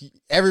like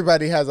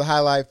everybody has a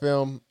highlight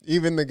film,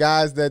 even the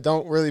guys that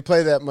don't really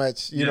play that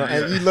much, and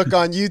you look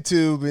on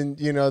YouTube and,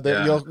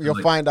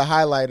 you'll find a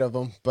highlight of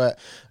them. But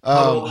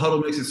Huddle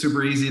makes it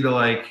super easy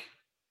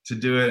to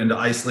do it and to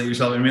isolate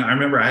yourself. I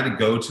remember I had to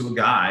go to a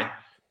guy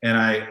and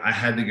I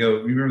had to go,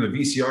 you remember the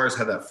VCRs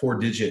had that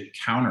 4-digit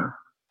counter.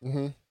 Mm-hmm.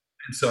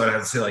 And so I had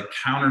to say like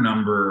counter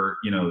number,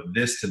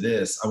 this to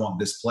this, I want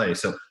this play.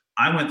 So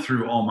I went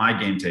through all my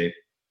game tape.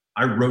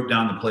 I wrote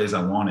down the plays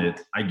I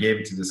wanted. I gave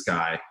it to this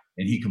guy,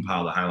 and he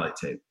compiled a highlight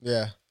tape.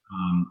 Yeah.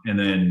 And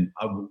then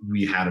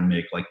we had to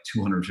make like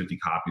 250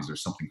 copies or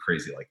something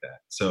crazy like that.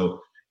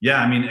 So,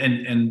 yeah,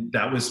 and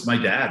that was my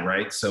dad,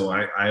 right? So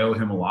I owe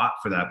him a lot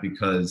for that,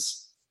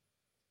 because,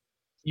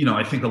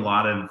 I think a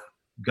lot of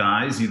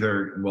guys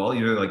either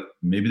like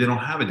maybe they don't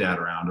have a dad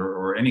around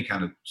or any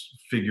kind of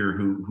figure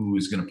who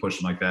is going to push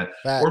them like that.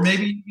 Facts. Or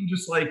maybe even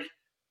just like,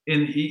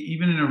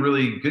 even in a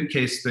really good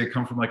case, they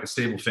come from like a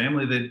stable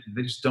family.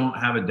 They just don't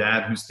have a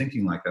dad who's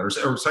thinking like that,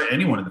 or sorry,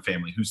 anyone in the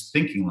family who's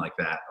thinking like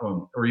that,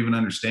 or even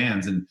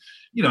understands. And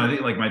I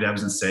think like my dad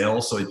was in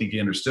sales, so I think he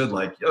understood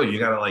like, you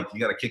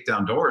gotta kick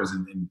down doors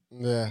and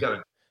you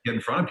gotta get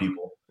in front of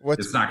people.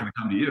 It's not going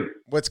to come to you.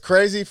 What's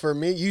crazy for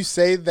me, you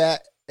say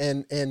that,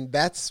 and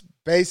that's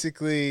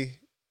basically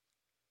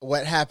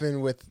what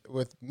happened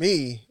with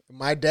me.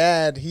 My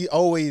dad, he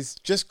always,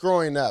 just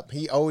growing up,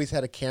 he always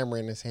had a camera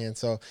in his hand.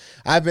 So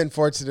I've been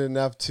fortunate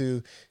enough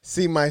to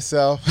see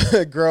myself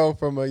grow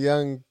from a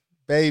young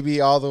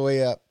baby all the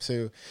way up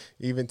to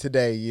even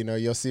today.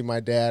 You'll see my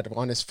dad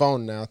on his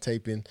phone now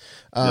taping.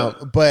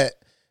 But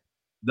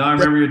No, I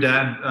remember your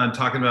dad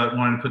talking about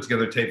wanting to put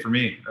together a tape for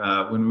me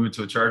when we went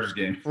to a Chargers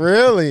game.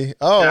 Really?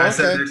 Oh, Yeah, I okay.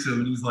 sat next to him,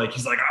 and he's like,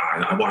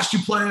 I watched you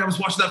play. I was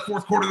watching that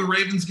fourth quarter of the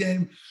Ravens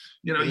game.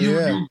 You know, you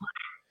were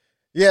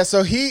Yeah,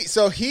 so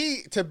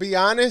he to be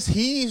honest,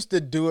 he used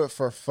to do it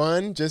for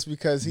fun just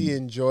because he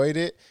enjoyed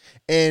it.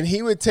 And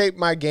he would tape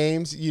my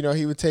games, he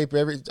would tape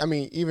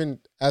even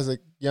as a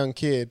young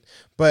kid.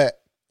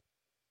 But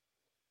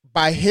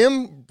by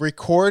him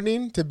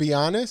recording, to be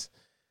honest,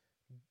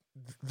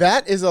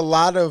 that is a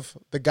lot of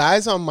the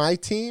guys on my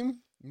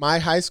team, my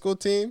high school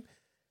team,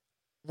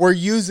 were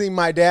using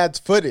my dad's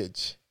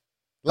footage.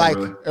 Like,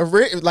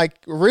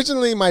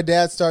 originally my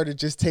dad started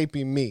just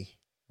taping me,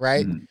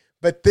 right? Mm-hmm.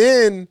 But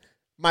then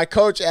my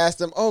coach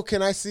asked him, "Oh,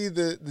 can I see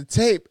the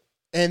tape?"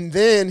 And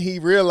then he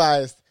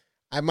realized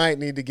I might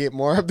need to get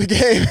more of the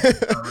game.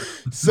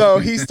 So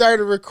he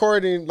started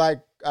recording,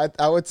 like,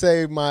 I would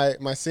say my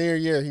senior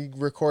year, he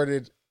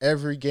recorded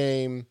every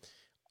game,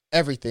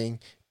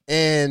 everything.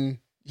 And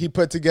he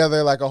put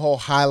together like a whole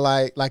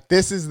highlight. Like,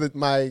 this is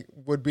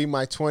would be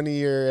my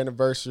 20-year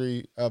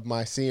anniversary of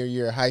my senior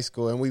year of high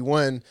school. And we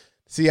won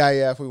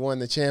CIF, we won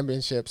the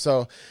championship.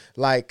 So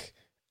like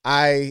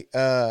I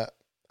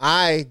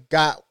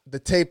got the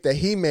tape that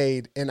he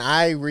made and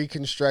I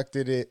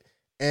reconstructed it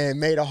and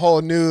made a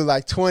whole new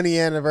like 20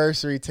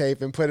 anniversary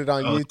tape and put it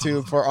on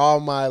YouTube for all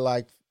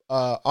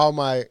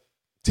my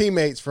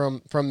teammates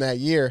from that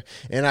year.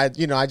 And I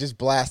just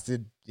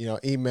blasted,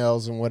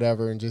 emails and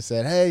whatever and just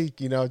said, "Hey,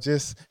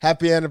 just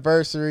happy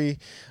anniversary."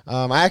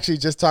 I actually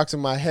just talked to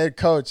my head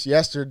coach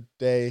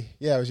yesterday.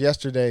 Yeah, it was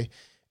yesterday.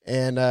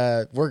 And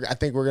I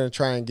think we're going to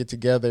try and get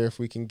together if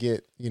we can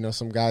get,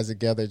 some guys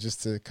together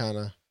just to kind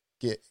of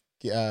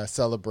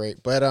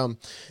celebrate. But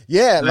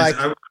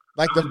the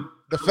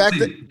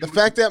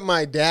fact that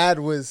my dad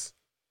was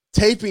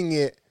taping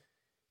it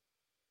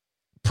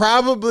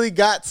probably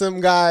got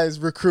some guys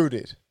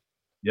recruited.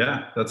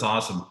 Yeah, that's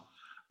awesome.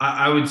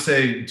 I would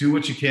say do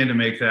what you can to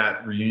make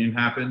that reunion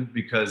happen,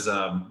 because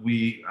I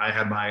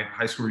had my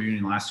high school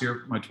reunion last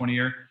year, my 20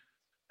 year,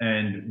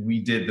 and we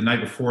did the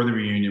night before the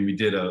reunion, we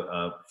did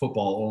a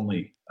football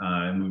only,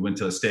 and we went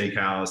to a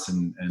steakhouse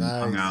and nice.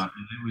 Hung out,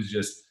 and it was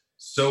just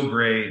so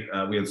great.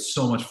 We had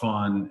so much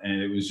fun,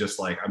 and it was just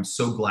like, I'm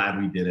so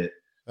glad we did it.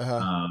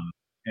 Uh-huh.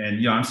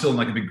 And I'm still in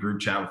like a big group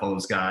chat with all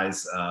those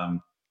guys.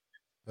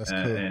 That's cool.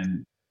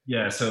 And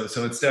yeah, so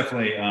it's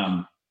definitely.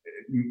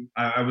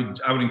 I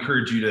would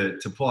encourage you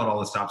to pull out all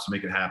the stops to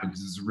make it happen,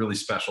 because it's a really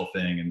special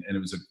thing, and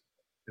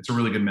it's a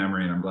really good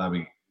memory, and I'm glad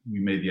we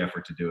made the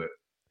effort to do it.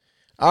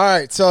 All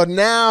right, so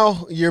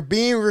now you're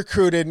being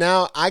recruited.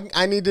 Now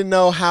I need to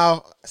know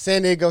how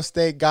San Diego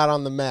State got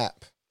on the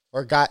map,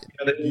 or got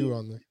you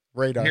on the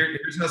radar.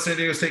 Here's how San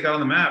Diego State got on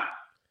the map.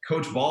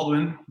 Coach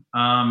Baldwin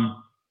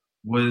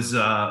was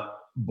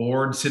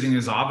bored sitting in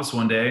his office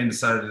one day and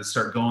decided to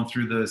start going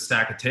through the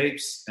stack of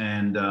tapes,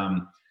 and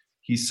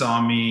he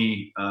saw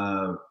me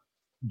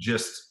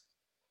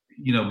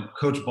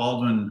Coach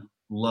Baldwin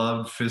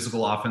loved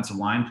physical offensive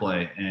line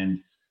play, and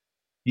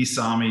he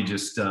saw me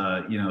just,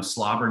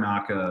 slobber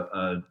knock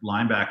a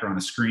linebacker on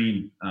a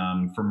screen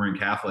from Marin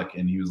Catholic,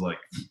 and he was like,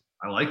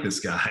 "I like this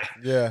guy."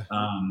 Yeah.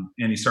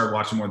 And he started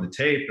watching more of the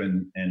tape,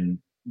 and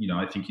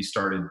I think he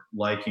started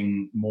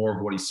liking more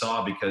of what he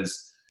saw,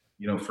 because,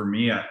 for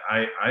me,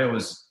 I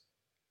always,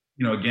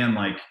 again,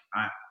 like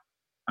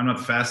I'm not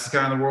the fastest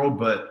guy in the world,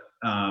 but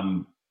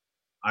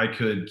I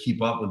could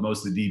keep up with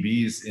most of the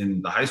DBs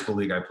in the high school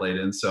league I played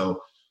in.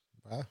 So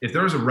if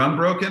there was a run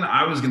broken,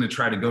 I was going to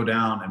try to go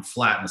down and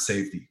flatten the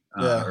safety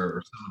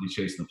or somebody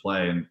chasing the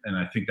play. And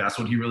I think that's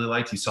what he really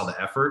liked. He saw the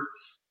effort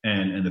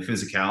and the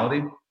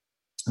physicality,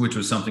 which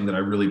was something that I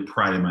really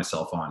prided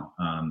myself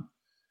on.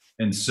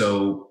 And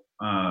so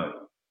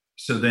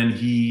then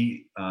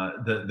he,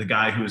 the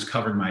guy who was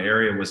covering my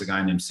area was a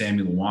guy named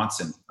Samuel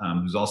Watson,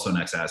 who's also an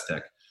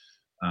ex-Aztec.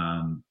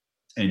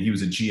 And he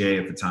was a GA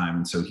at the time.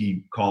 And so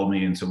he called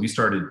me. And so we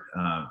started,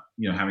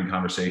 having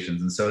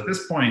conversations. And so at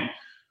this point,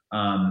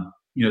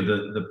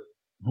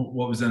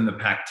 what was in the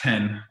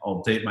Pac-10,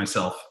 I'll date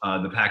myself.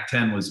 The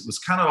Pac-10 was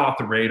kind of off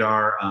the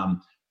radar.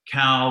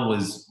 Cal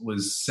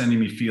was sending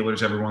me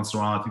feelers every once in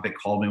a while. I think they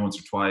called me once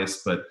or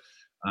twice, but,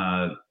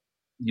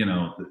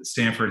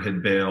 Stanford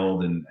had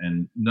bailed,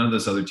 and none of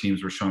those other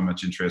teams were showing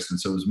much interest. And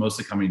so it was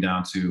mostly coming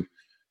down to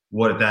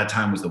what at that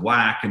time was the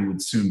WAC and would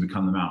soon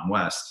become the Mountain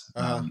West.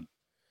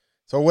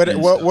 So what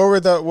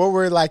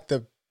were like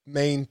the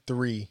main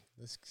three?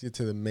 Let's get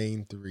to the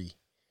main three.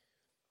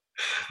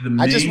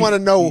 I just want to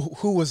know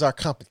who was our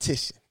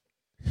competition.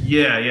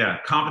 Yeah.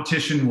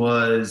 Competition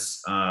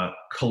was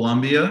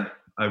Columbia.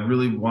 I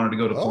really wanted to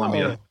go to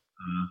Columbia.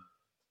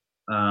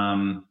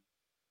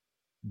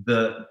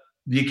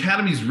 The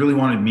academies really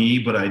wanted me,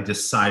 but I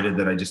decided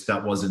that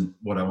that wasn't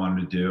what I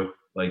wanted to do.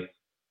 Like,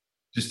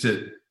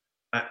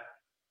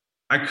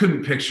 I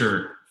couldn't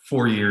picture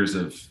 4 years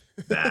of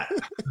that.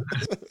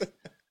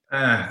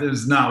 That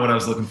was not what I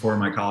was looking for in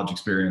my college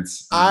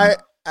experience.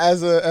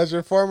 As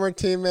your former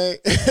teammate,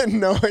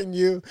 knowing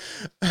you,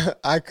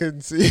 I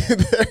couldn't see you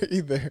there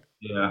either.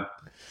 Yeah,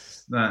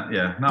 not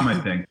my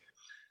thing.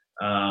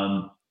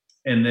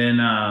 And then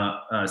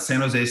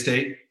San Jose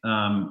State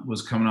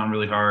was coming on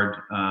really hard,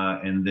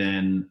 and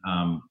then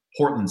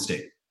Portland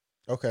State.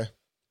 Okay.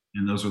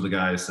 And those were the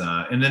guys.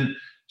 And then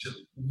just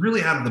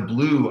really out of the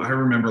blue, I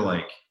remember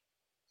like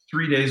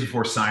 3 days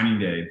before signing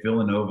day,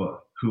 Villanova,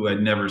 who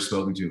I'd never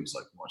spoken to, was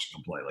like, "Why don't you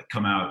come play? Like,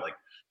 come out. Like,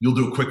 you'll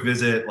do a quick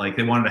visit." Like,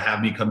 they wanted to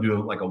have me come do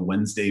a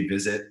Wednesday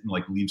visit and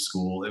like leave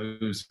school.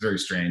 It was very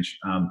strange.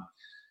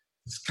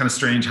 It's kind of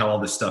strange how all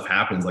this stuff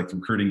happens. Like, the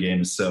recruiting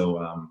game is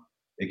so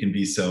it can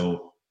be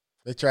so.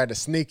 They tried to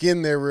sneak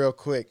in there real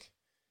quick.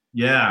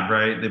 Yeah,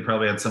 right. They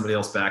probably had somebody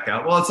else back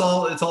out. Well, it's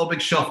all a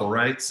big shuffle,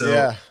 right? So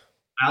yeah.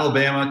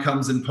 Alabama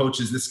comes and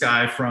poaches this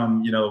guy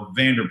from,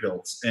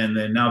 Vanderbilt, and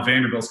then now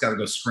Vanderbilt's got to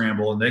go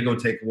scramble, and they go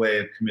take away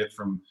a commit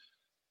from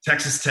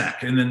Texas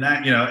Tech, and then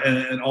that,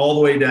 and all the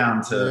way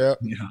down to,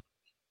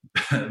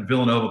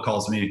 Villanova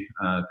calls me,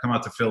 come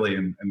out to Philly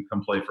and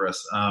come play for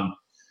us.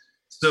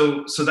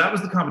 So that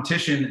was the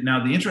competition.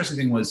 Now, the interesting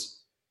thing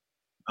was,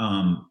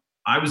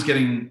 I was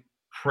getting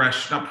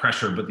not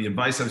pressure, but the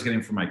advice I was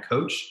getting from my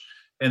coach.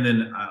 And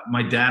then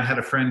my dad had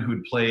a friend who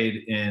had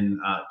played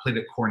at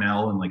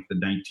Cornell in like the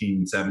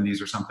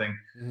 1970s or something.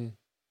 Mm-hmm.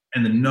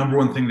 And the number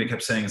one thing they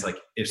kept saying is like,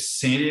 if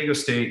San Diego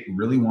State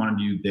really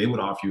wanted you, they would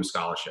offer you a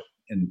scholarship.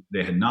 And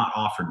they had not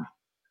offered me.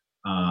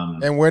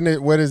 And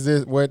what is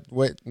this? What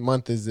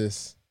month is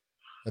this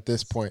at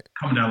this point?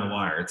 Coming down the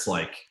wire. It's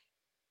like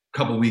a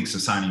couple weeks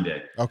of signing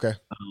day. Okay.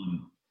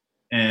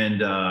 And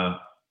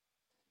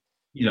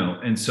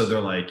so they're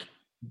like,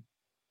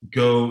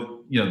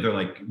 go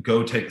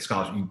take the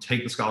scholarship. You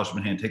take the scholarship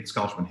in hand,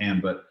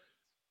 But,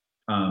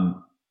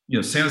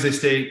 San Jose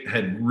State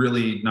had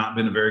really not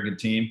been a very good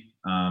team.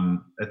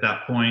 At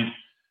that point,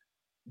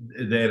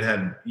 they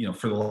had,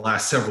 for the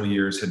last several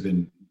years had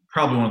been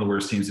probably one of the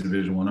worst teams in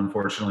Division I,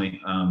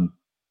 unfortunately. And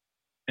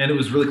it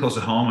was really close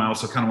at home. I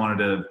also kind of wanted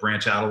to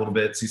branch out a little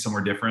bit, see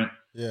somewhere different.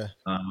 Yeah.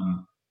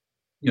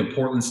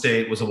 Portland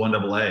State was a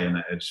 1AA, and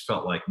I just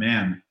felt like,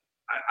 man,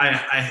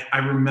 I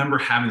remember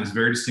having this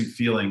very distinct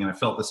feeling, and I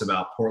felt this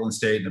about Portland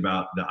State and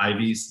about the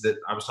Ivies that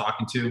I was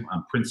talking to.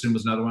 Princeton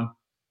was another one.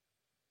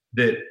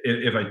 That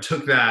if I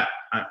took that,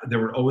 there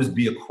would always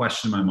be a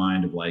question in my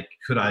mind of like,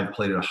 could I have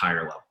played at a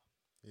higher level?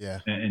 Yeah.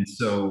 And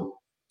so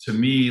to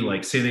me,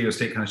 like San Diego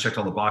State kind of checked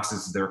all the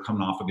boxes. They were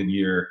coming off a good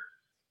year,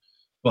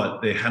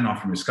 but they hadn't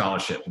offered me a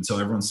scholarship. And so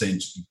everyone's saying,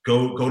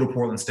 go to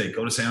Portland State,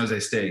 go to San Jose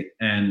State.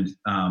 And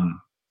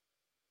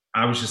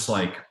I was just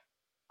like,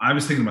 I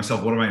was thinking to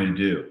myself, what am I going to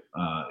do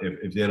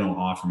if they don't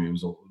offer me? It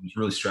was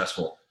really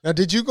stressful. Now,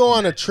 did you go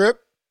on a trip?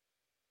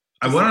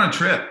 I went on a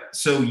trip.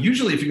 So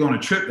usually if you go on a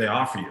trip, they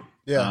offer you.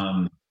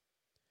 Yeah.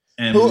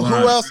 And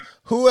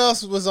who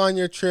else was on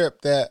your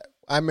trip that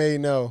I may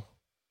know?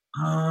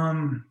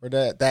 Or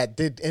that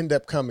did end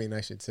up coming,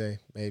 I should say,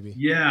 maybe.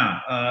 Yeah.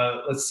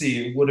 Let's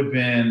see. It would have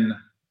been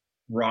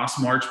Ross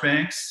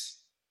Marchbanks.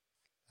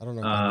 I don't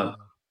know.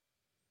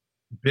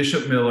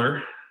 Bishop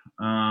Miller.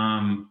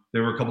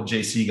 There were a couple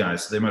JC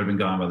guys, so they might have been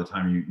gone by the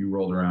time you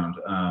rolled around.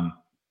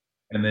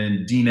 And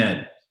then Dean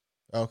Ed.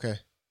 Okay.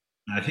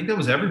 I think that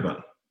was everybody.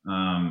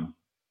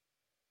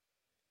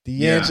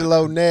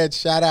 D'Angelo Ned,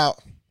 shout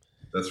out.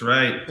 That's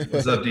right.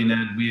 What's up, Dean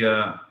Ed?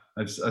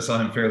 I saw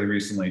him fairly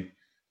recently.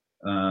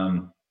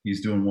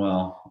 He's doing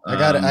well.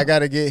 I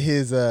gotta get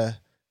his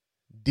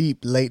deep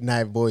late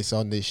night voice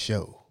on this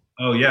show.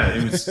 Oh yeah,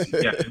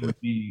 it would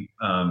be.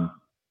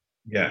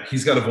 Yeah,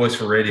 he's got a voice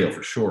for radio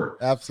for sure.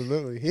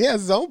 Absolutely. He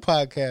has his own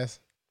podcast.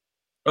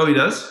 Oh, he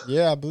does?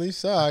 Yeah, I believe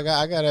so. I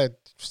gotta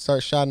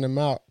start shouting him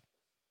out.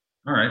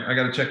 All right, I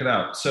gotta check it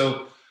out.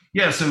 So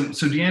yeah, so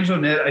D'Angelo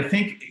Ned, I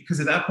think, because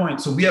at that point,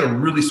 so we had a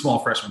really small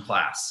freshman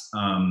class.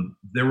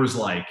 There was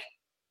like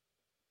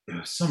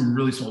some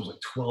really small, it was like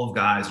 12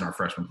 guys in our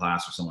freshman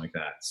class or something like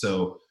that.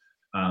 So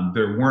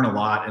there weren't a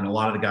lot, and a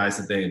lot of the guys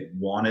that they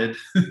wanted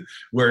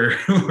were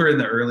in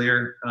the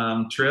earlier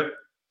trip.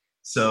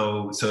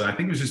 So I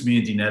think it was just me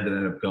and D-Ned that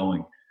ended up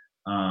going.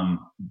 So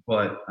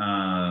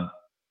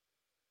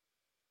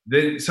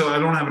I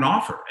don't have an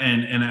offer.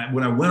 And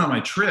when I went on my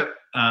trip,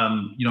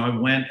 I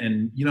went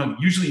and,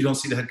 usually you don't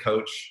see the head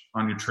coach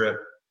on your trip.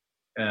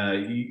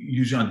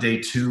 Usually on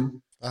day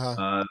 2,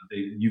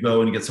 you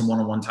go and you get some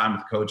one-on-one time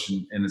with the coach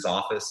in his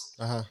office.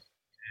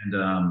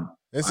 And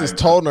this is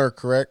Tollner,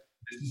 correct?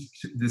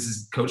 This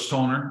is Coach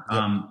Tollner. Yep.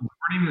 We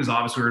weren't even in his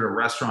office. We were at a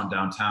restaurant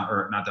downtown,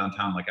 or not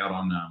downtown, like out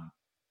on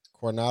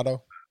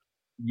Coronado.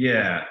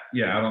 Yeah,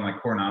 out on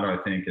like Coronado, I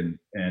think. And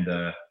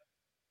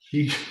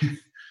he,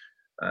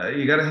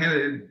 you got to hand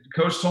it.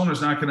 Coach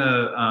Tollner's not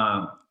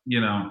gonna,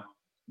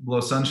 blow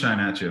sunshine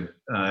at you.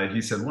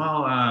 He said,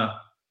 "Well,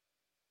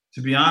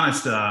 to be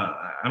honest,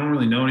 I don't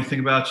really know anything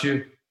about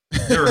you.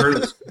 Never heard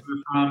of this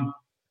from.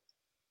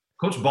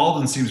 Coach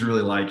Baldwin seems to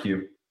really like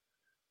you,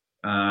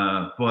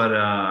 but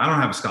I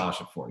don't have a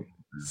scholarship for you."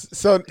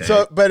 So,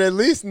 but at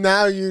least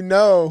now you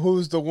know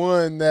who's the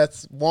one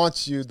that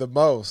wants you the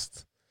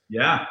most.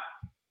 Yeah.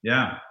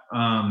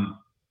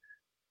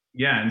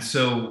 And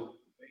so,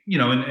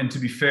 and to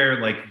be fair,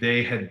 like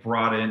they had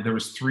brought in, there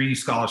was 3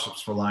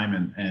 scholarships for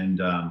linemen, and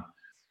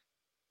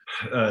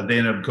they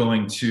ended up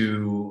going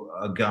to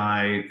a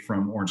guy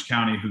from Orange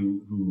County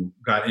who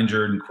got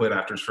injured and quit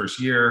after his first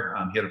year.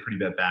 He had a pretty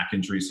bad back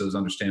injury, so it was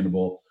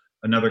understandable.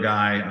 Another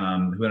guy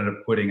who ended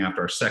up quitting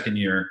after our second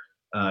year,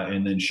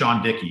 and then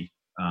Sean Dickey.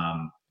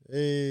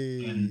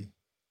 And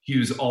he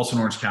was also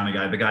an Orange County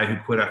guy. The guy who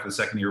quit after the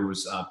second year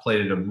was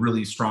played at a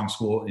really strong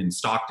school in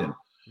Stockton.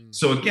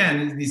 So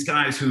again, these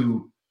guys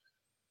who,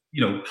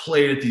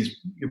 played at these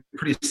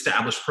pretty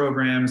established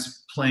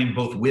programs, playing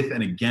both with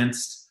and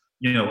against,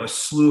 a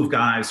slew of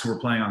guys who were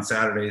playing on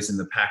Saturdays in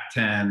the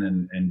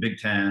Pac-10 and Big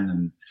Ten.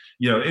 And,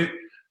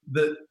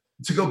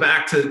 to go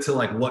back to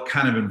like what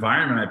kind of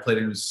environment I played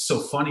in, it was so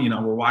funny.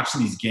 We're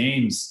watching these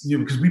games,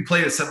 because we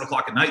played at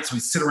 7:00 at night. So we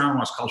sit around and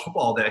watch college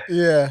football all day.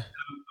 Yeah.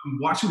 I'm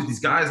watching with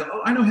these guys.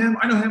 Oh, I know him.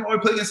 Oh, I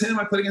played against him.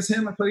 And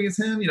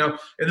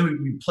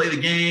then we play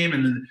the game,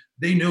 and then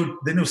they know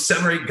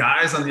 7 or 8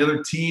 guys on the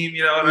other team,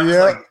 and I was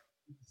like,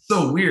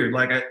 so weird.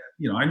 Like I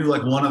knew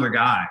like one other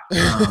guy.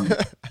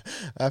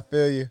 I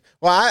feel you.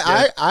 Well,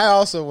 I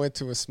also went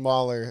to a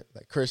smaller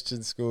like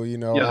Christian school, Yeah,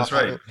 that's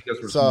right. You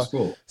guys were so,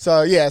 school.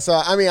 So yeah. So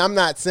I mean, I'm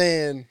not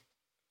saying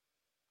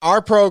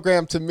our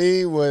program to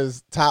me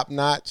was top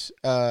notch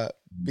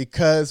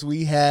because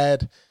we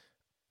had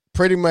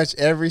pretty much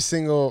every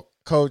single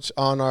coach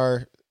on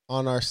our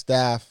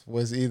staff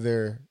was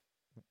either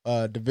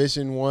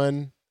Division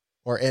I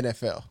or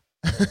NFL.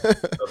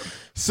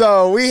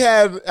 So we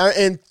had,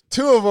 and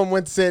 2 of them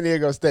went to San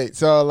Diego State.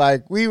 So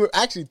like we were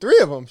actually 3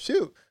 of them.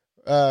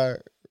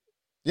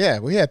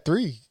 We had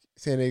 3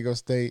 San Diego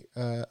State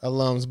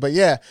alums. But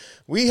yeah,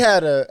 we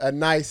had a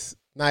nice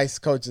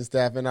coaching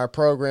staff, and our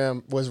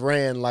program was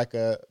ran like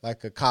a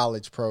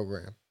college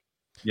program.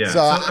 Yeah.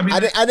 So I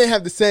didn't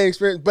have the same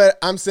experience, but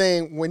I'm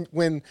saying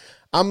when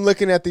I'm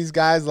looking at these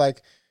guys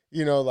like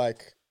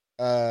Marvia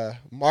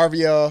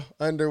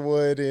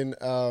Underwood and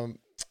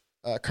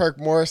Kirk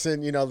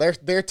Morrison,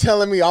 they're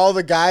telling me all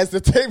the guys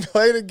that they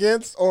played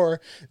against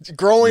or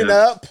growing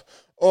up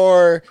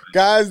or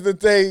guys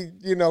that they,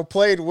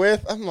 played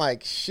with. I'm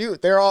like,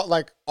 shoot, they're all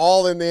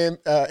in the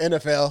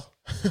NFL.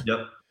 Yep.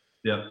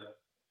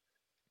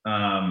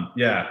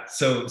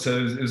 So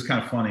it was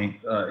kind of funny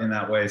in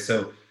that way.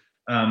 So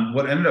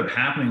what ended up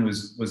happening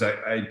was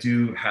I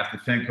do have to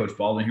thank Coach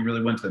Baldwin. He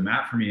really went to the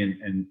mat for me,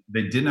 and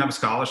they didn't have a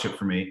scholarship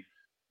for me,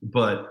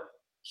 but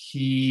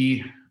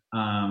he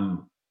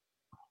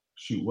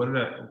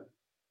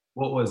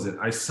what was it?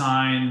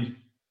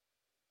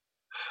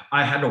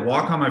 I had to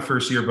walk on my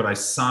first year, but I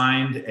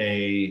signed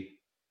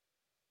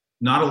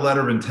not a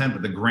letter of intent,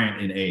 but the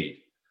grant in aid.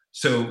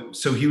 So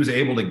he was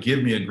able to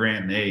give me a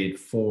grant and aid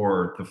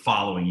for the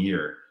following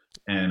year,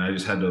 and I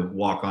just had to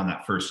walk on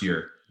that first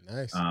year.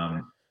 Nice.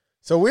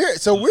 So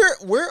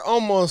we're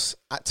almost,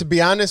 to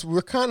be honest,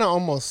 we're kind of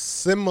almost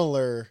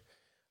similar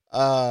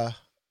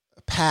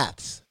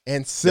paths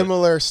and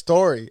similar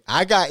story.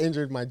 I got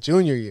injured my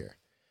junior year,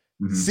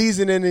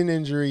 season-ending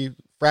injury,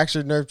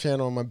 fractured nerve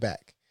channel on my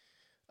back.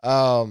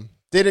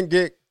 Didn't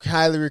get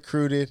highly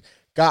recruited.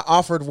 Got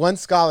offered 1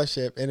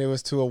 scholarship, and it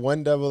was to a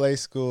 1AA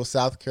school,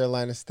 South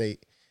Carolina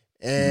State.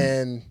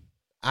 And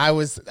my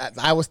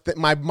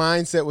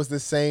mindset was the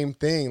same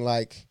thing.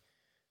 Like,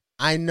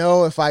 I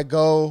know if I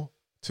go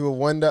to a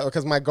 1AA,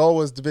 because my goal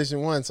was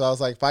Division I. So I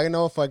was like, if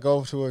I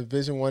go to a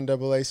Division I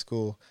AA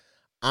school,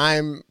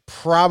 I'm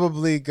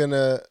probably going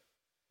to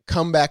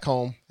come back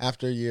home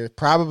after a year,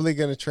 probably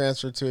going to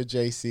transfer to a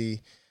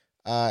JC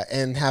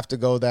and have to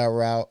go that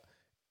route.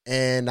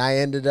 And I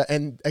ended up,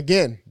 and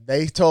again,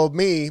 they told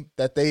me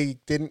that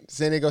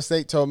San Diego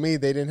State told me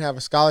they didn't have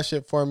a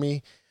scholarship for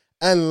me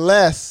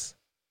unless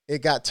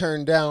it got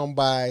turned down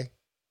by,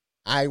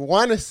 I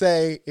want to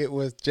say it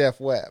was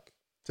Jeff Webb,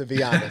 to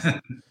be honest.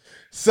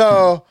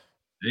 So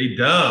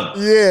J-Dub.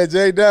 Yeah,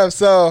 J-Dub.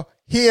 So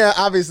he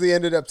obviously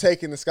ended up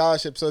taking the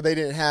scholarship, so they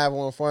didn't have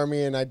one for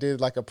me, and I did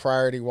like a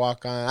priority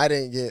walk-on. I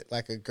didn't get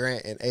like a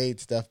grant and aid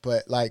stuff,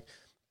 but like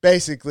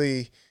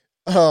basically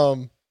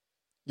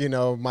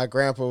my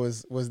grandpa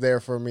was there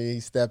for me. He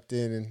stepped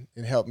in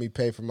and helped me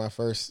pay for my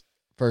first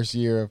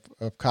year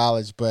of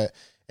college,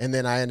 and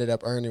then I ended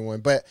up earning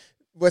one. But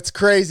what's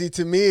crazy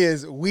to me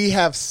is we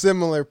have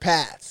similar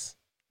paths.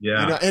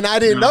 Yeah. And I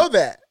didn't know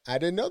that.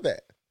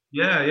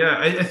 Yeah.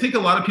 I think a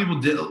lot of people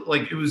did.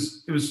 Like it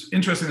was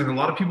interesting that a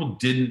lot of people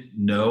didn't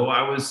know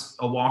I was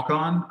a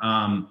walk-on.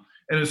 And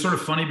it was sort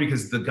of funny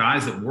because the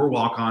guys that were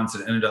walk-ons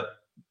that ended up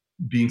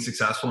being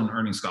successful and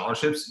earning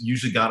scholarships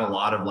usually got a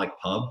lot of like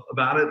pub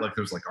about it. Like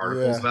there was like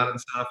articles about it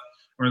and stuff.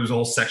 Or there's a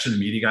whole section of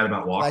the media guide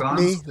about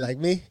walk-ons. Like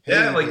me.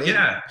 Yeah.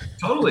 Yeah,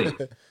 totally.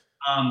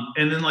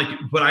 And then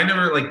but I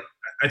never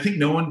I think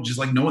no one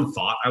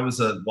thought I was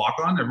a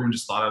walk-on. Everyone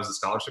just thought I was a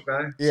scholarship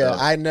guy. Yeah.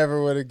 So. I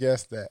never would have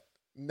guessed that.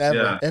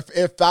 Never. Yeah.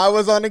 If I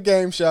was on a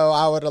game show,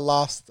 I would have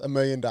lost $1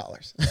 million.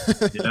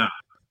 Yeah.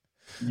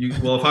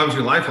 If I was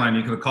your lifeline,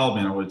 you could have called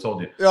me and I would have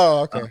told you.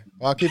 Oh, okay.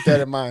 Well, I'll keep that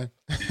in mind.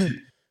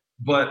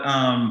 But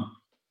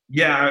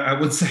I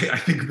would say I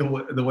think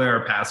the way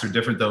our paths are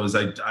different though is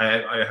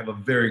I have a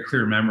very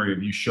clear memory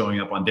of you showing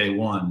up on day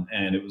one,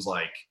 and it was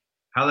like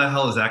how the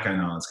hell is that guy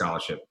not on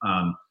scholarship?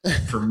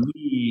 For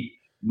me,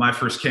 my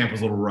first camp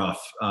was a little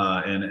rough,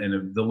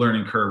 and the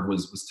learning curve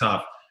was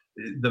tough.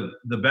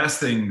 The best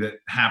thing that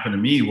happened to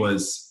me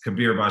was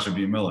Kabir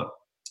Bajabia-Miller,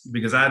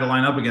 because I had to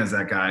line up against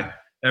that guy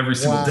every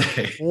single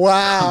day.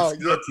 Wow.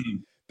 Yeah.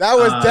 Team. That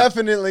was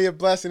definitely a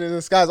blessing in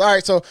disguise. All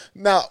right, so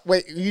now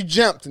wait, you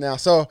jumped now.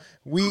 So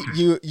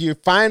you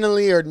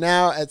finally are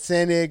now at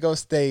San Diego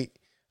State.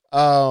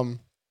 I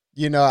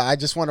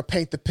just want to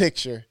paint the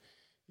picture.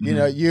 You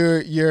know,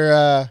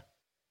 you're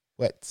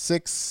what,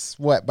 six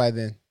what by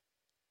then?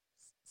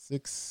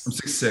 Six. I'm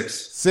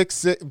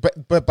 6'6".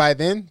 6'6", but by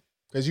then,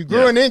 because you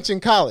grew an inch in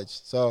college,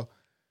 so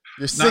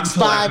you're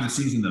 6'5". After the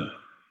season though.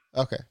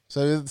 Okay,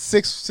 so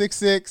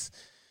 6'6",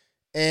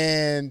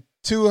 and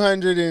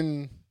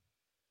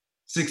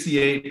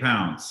 268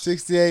 pounds.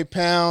 68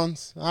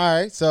 pounds. All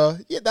right, so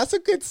yeah, that's a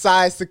good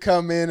size to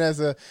come in as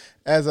a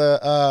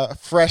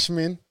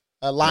freshman,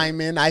 a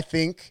lineman. I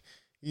think.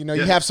 You know,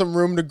 you have some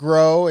room to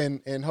grow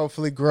and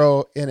hopefully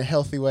grow in a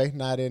healthy way,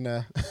 not in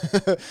a,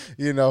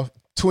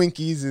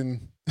 Twinkies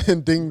and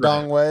ding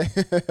dong way.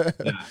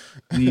 Yeah.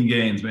 Lean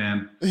gains,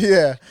 man.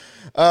 Yeah.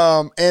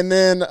 And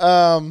then,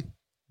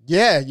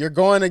 you're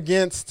going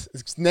against,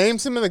 name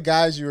some of the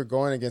guys you were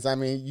going against. I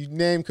mean, you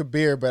named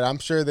Kabir, but I'm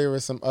sure there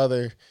was some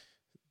other.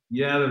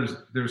 Yeah,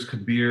 there's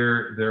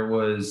Kabir. There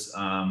was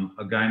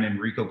a guy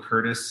named Rico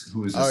Curtis,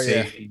 who was a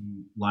safety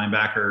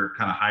linebacker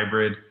kind of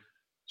hybrid.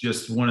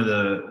 Just one of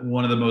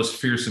the most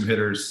fearsome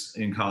hitters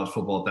in college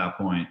football at that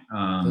point.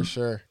 For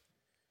sure.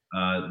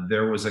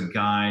 There was a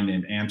guy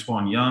named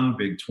Antoine Young,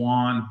 Big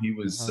Twan. He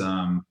was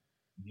a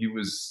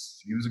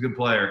good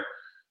player.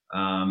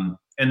 And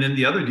then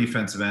the other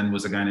defensive end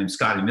was a guy named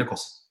Scotty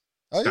Nicholson.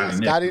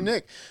 Scotty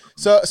Nick.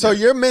 So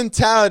your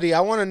mentality,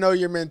 I want to know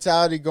your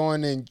mentality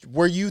going in.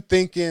 Were you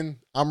thinking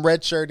I'm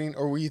redshirting,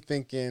 or were you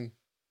thinking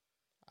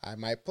I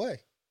might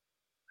play?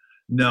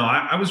 No,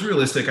 I was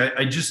realistic.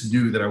 I just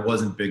knew that I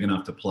wasn't big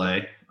enough to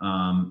play.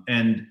 And,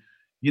 I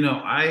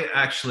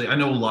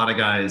know a lot of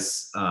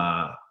guys.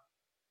 I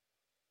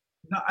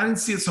didn't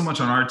see it so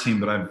much on our team,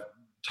 but I've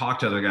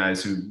talked to other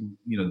guys who,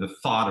 the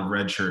thought of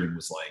redshirting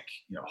was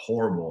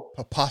horrible.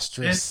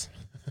 Preposterous.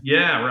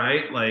 Yeah,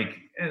 right.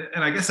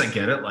 And I guess I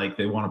get it. Like,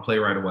 they want to play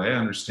right away. I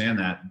understand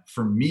that.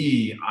 For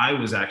me, I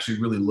was actually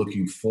really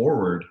looking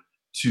forward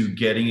to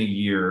getting a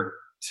year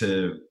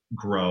to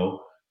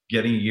grow,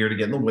 getting a year to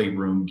get in the weight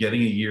room,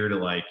 getting a year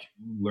to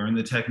learn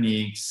the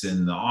techniques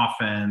and the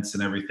offense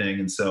and everything.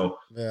 And so,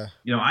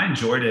 I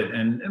enjoyed it.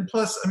 And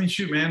plus, I mean,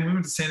 shoot, man, we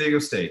went to San Diego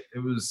State. It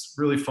was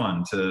really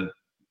fun to,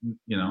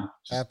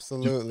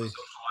 absolutely do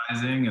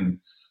socializing and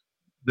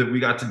that we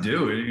got to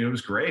do. It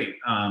was great.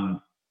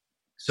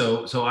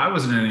 So I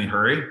wasn't in any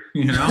hurry,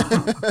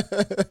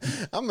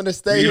 I'm going to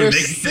stay here.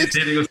 San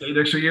Diego State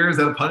extra year. Is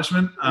that a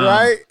punishment?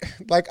 Right.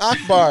 Like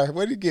Akbar.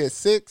 What did he get?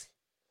 6?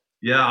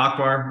 Yeah,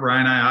 Akbar,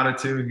 Ryan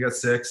Iata too. He got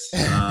 6.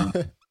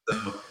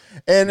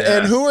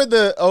 And who were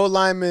the O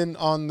linemen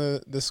on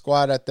the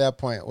squad at that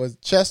point? Was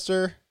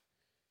Chester?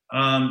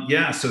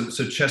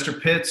 So Chester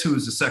Pitts, who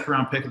was the second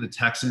round pick of the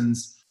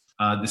Texans.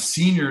 The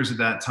seniors at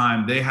that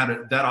time, they had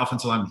that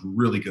offensive line was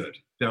really good.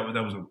 That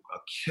was a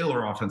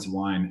killer offensive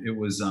line. It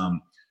was a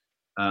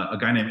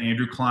guy named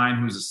Andrew Klein,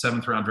 who was a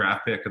 7th round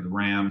draft pick of the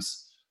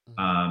Rams.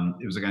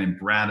 It was a guy named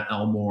Brad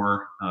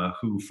Elmore,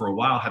 who for a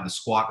while had the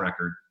squat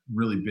record.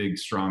 Really big,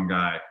 strong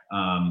guy.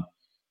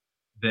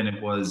 Then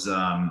it was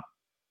a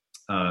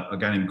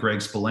guy named Greg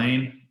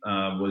Spillane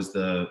was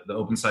the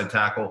open side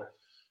tackle,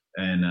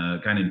 and a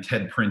guy named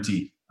Ted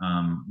Printy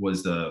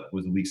was the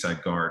weak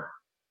side guard.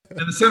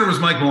 And the center was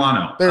Mike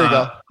Milano, there you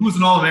go, who was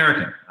an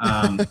All-American,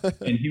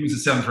 and he was a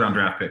 7th round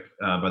draft pick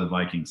by the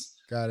Vikings.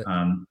 Got it.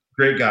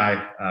 Great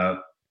guy.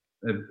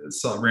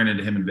 Ran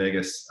into him in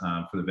Vegas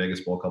for the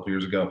Vegas Bowl a couple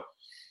years ago.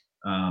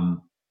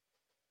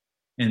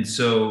 And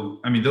so,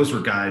 I mean, those were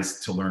guys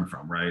to learn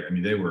from, right? I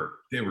mean, they were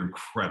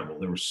incredible.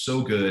 They were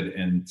so good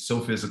and so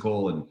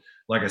physical. And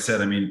like I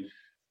said, I mean,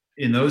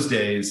 in those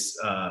days,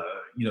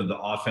 the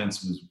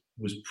offense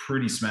was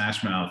pretty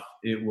smash mouth.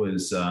 It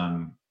was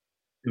zone.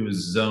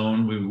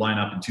 We would line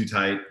up in too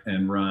tight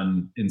and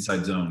run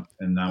inside zone.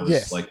 And that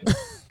was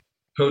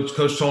Coach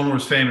Tolner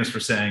was famous for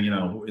saying,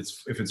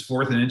 if it's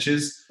 4th and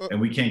inches and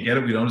we can't get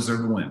it, we don't deserve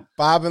to win.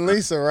 Bob and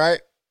Lisa,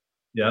 right?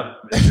 Yep,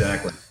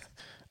 exactly.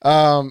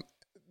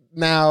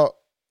 Now,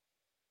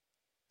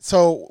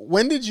 so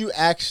when did you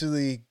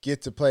actually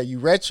get to play? You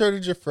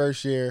redshirted your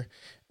first year,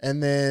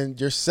 and then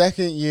your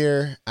second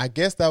year, I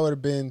guess that would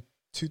have been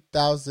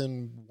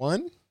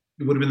 2001?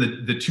 It would have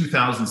been the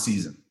 2000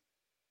 season.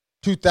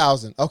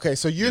 2000. Okay,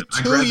 so you're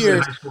I 2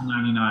 years. High school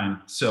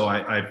 99, so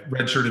I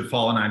redshirted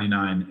fall of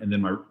 99, and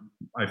then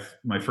I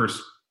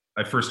first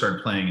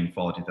started playing in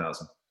fall of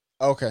 2000.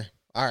 Okay,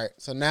 all right.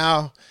 So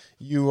now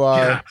you are.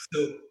 Yeah.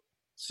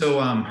 So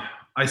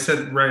I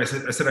said I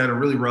had a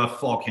really rough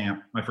fall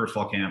camp, my first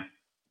fall camp.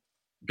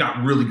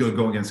 Got really good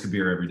going against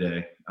Kabir every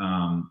day,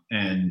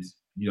 and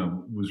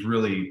was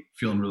really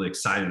feeling really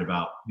excited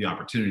about the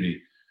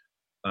opportunity.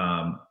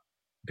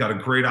 Got a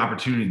great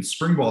opportunity in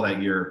spring ball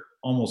that year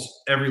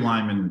almost every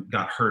lineman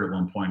got hurt at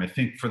one point. I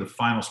think for the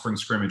final spring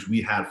scrimmage,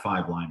 we had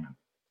 5 linemen.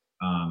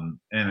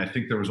 And I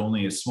think there was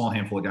only a small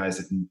handful of guys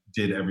that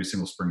did every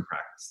single spring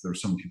practice. There were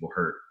some people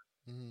hurt.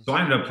 Mm-hmm. So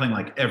I ended up playing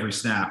like every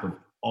snap of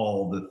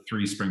all the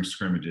 3 spring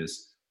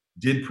scrimmages.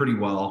 Did pretty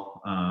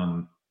well.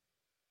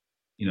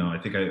 I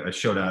think I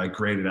showed out, I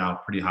graded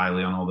out pretty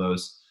highly on all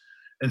those.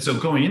 And so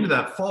going into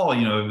that fall,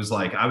 it was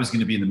like I was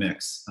going to be in the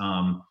mix.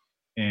 I'd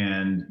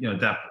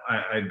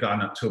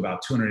gotten up to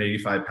about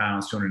 285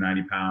 pounds,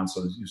 290 pounds.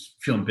 So I was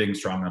feeling big and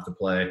strong enough to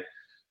play.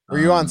 Were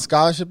you on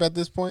scholarship at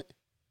this point?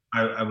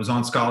 I was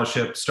on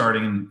scholarship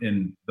starting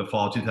in the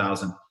fall of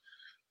 2000.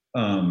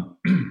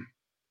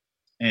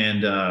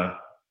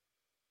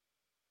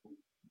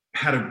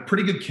 Had a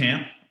pretty good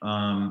camp.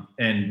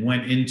 And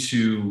went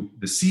into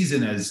the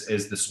season as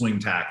the swing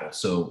tackle.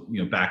 So,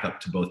 back up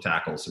to both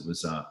tackles. It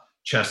was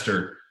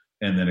Chester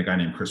and then a guy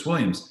named Chris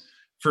Williams.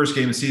 First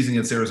game of the season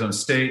against Arizona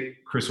State,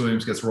 Chris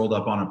Williams gets rolled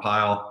up on a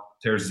pile,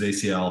 tears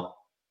his ACL.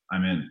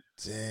 I'm in.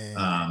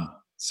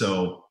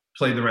 So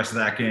played the rest of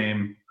that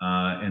game.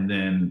 And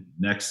then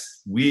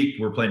next week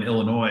we're playing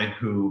Illinois,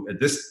 who at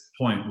this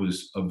point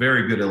was a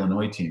very good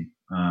Illinois team.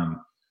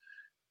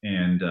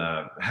 And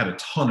had a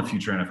ton of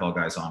future NFL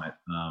guys on it.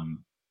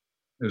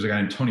 There's a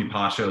guy named Tony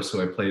Pashos,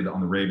 who I played on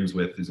the Ravens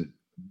with, who's a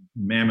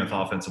mammoth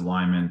offensive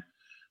lineman.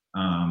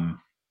 I'm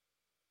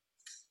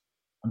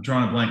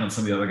drawing a blank on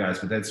some of the other guys,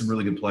 but they had some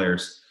really good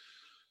players.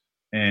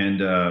 And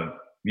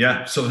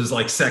so his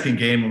like second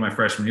game of my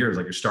freshman year was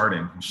like, you're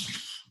starting.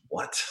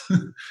 What?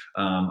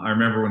 I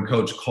remember when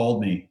coach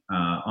called me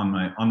on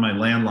my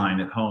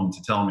landline at home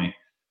to tell me.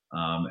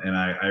 And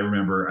I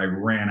remember I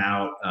ran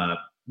out.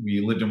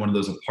 We lived in one of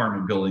those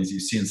apartment buildings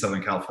you see in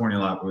Southern California a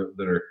lot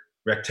that are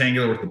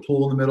rectangular with the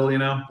pool in the middle,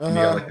 And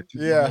I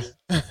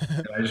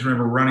just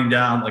remember running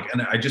down,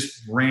 and I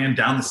just ran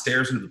down the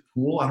stairs into the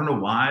pool. I don't know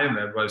why.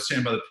 I was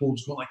standing by the pool,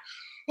 just going like,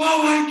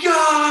 "Oh my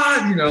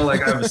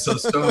God!" I was so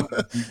stoked.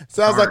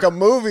 Sounds like a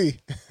movie.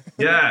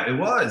 Yeah, it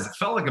was. It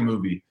felt like a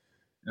movie.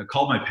 I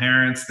called my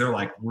parents. They're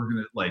like, "We're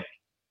gonna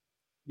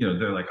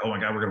they're like, oh my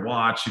God, we're gonna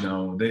watch."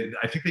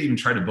 I think they even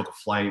tried to book a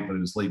flight, but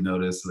it was late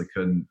notice, so they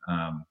couldn't.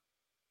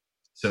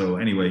 So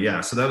anyway,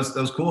 yeah. So that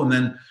was cool, and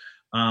then.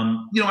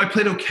 I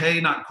played okay,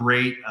 not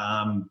great.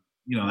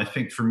 I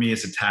think for me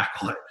as a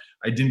tackle,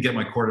 I didn't get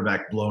my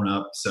quarterback blown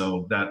up,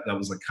 so that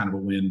was like kind of a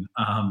win.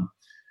 I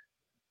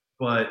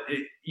played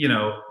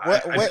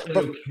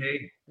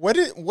okay.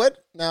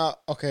 Now?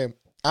 Okay,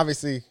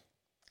 obviously,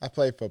 I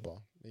play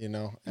football,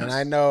 and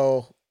I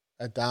know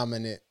a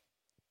dominant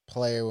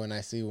player when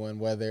I see one,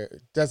 whether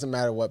it doesn't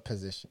matter what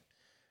position.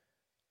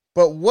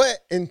 But what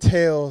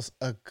entails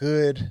a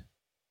good?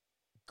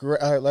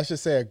 Let's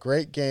just say a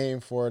great game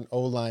for an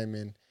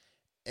O-lineman,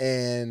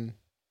 and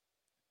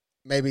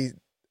maybe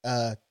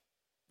I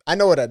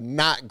know what a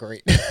not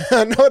great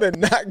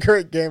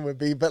game would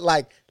be, but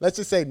let's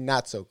just say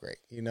not so great,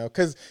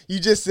 because you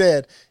just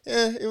said,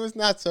 it was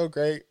not so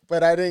great,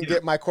 but I didn't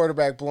get my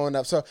quarterback blown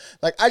up. So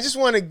I just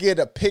want to get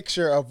a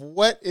picture of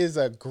what is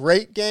a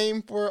great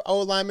game for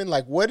O-lineman,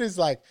 what is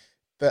the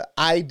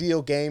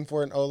ideal game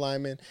for an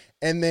O-lineman,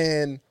 and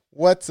then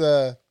what's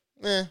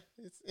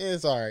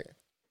it's all right.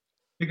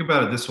 Think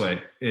about it this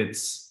way.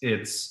 It's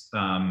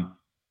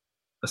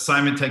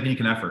assignment, technique,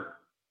 and effort.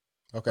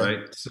 Okay.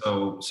 Right.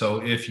 So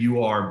if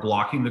you are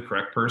blocking the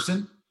correct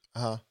person,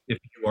 if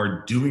you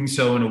are doing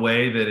so in a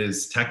way that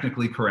is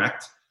technically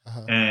correct,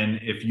 and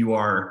if you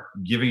are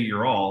giving it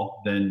your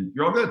all, then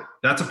you're all good.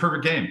 That's a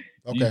perfect game.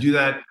 Okay. You do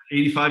that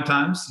 85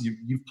 times,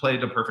 you've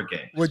played a perfect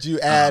game. Would you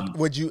add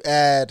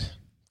a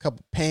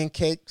couple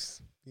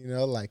pancakes?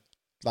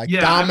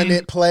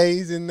 Dominant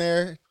plays in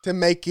there to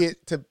make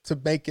it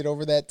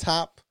over that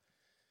top?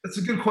 That's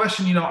a good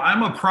question.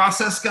 I'm a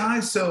process guy,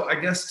 so I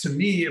guess to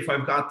me, if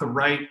I've got the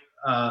right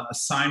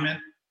assignment,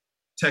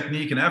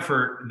 technique, and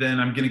effort, then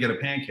I'm going to get a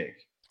pancake.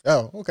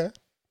 Oh, okay,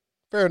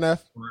 fair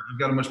enough. Or I've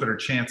got a much better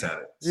chance at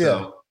it.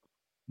 So,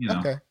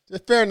 okay,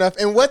 fair enough.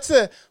 And what's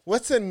a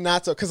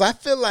not so? Because I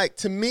feel like,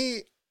 to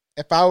me,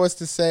 if I was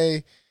to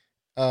say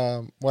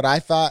what I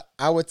thought,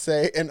 I would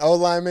say an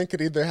O-lineman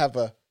could either have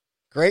a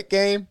great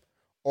game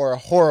or a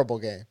horrible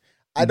game.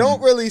 I don't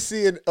really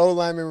see an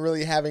O-lineman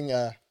really having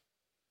a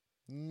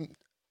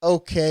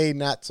okay,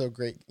 not so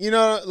great.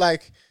 I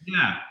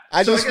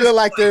just feel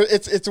like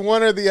it's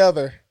one or the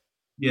other.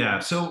 Yeah.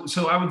 So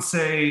I would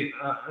say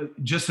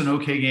just an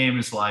okay game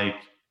is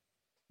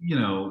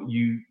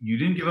you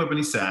didn't give up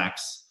any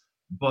sacks,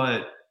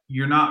 but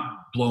you're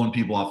not blowing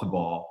people off the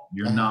ball.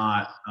 You're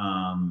not,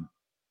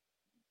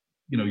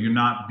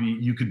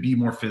 you could be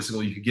more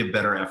physical. You could give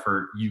better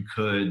effort. You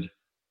could,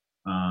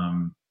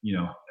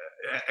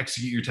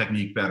 execute your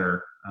technique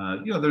better.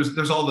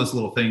 There's all those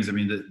little things. I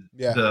mean, the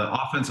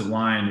offensive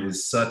line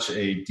is such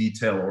a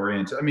detail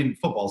oriented. I mean,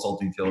 football's all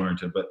detail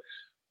oriented, but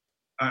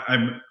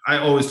I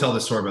always tell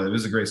this story about it.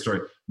 This is a great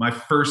story. My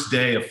first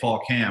day of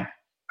fall camp,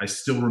 I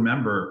still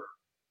remember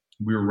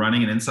we were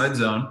running an inside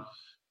zone,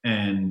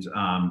 and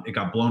it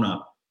got blown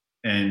up.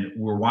 and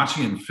we're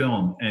watching it in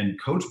film,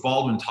 and Coach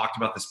Baldwin talked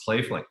about this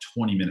play for like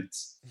 20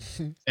 minutes.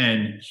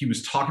 And he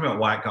was talking about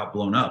why it got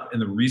blown up.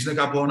 And the reason it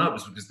got blown up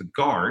is because the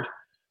guard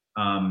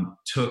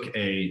took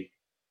a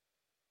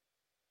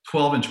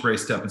 12-inch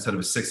brace step instead of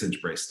a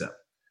 6-inch brace step.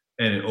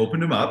 And it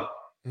opened him up.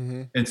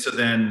 Mm-hmm. And so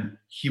then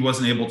he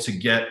wasn't able to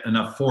get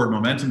enough forward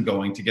momentum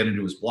going to get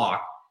into his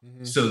block.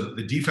 Mm-hmm. So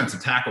the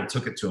defensive tackle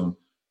took it to him.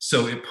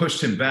 So it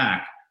pushed him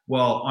back.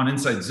 Well, on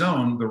inside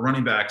zone, the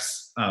running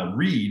back's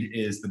read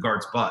is the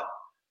guard's butt.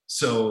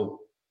 So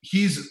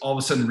he's all of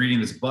a sudden reading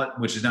this butt,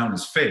 which is now in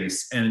his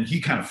face, and he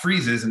kind of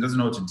freezes and doesn't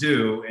know what to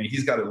do. And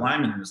he's got a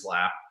lineman in his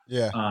lap.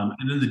 Yeah.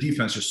 And then the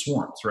defense just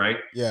swarms, right?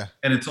 Yeah.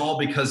 And it's all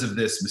because of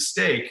this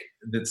mistake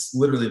that's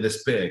literally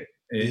this big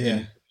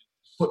in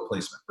foot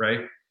placement,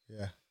 right?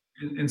 Yeah.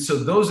 And so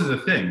those are the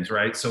things,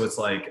 right? So it's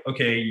like,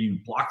 okay, you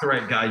block the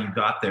right guy, you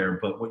got there,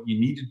 but what you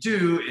need to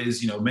do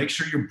is, make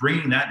sure you're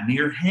bringing that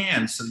near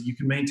hand so that you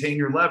can maintain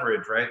your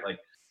leverage, right? Like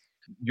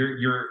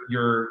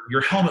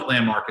your helmet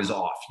landmark is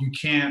off. You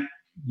can't,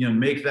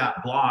 make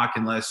that block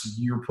unless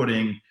you're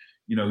putting,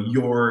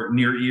 your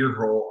near ear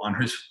hole on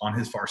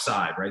his far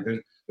side, right?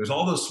 There's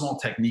all those small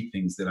technique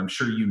things that I'm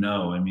sure you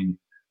know. I mean,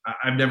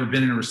 I've never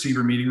been in a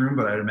receiver meeting room,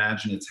 but I'd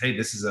imagine it's, hey,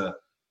 this is a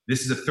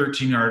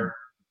 13-yard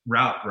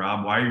route,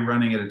 Rob. Why are you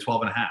running at a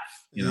 12 and a half?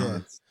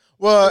 You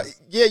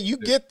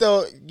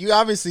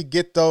obviously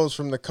get those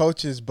from the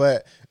coaches,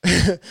 but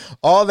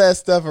all that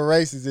stuff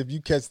erases if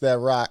you catch that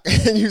rock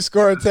and you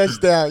score a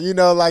touchdown. You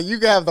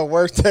can have the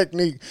worst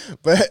technique,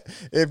 but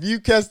if you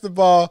catch the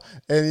ball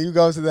and you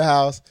go to the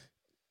house,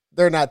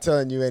 they're not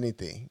telling you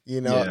anything,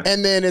 Yeah.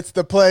 And then it's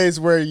the plays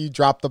where you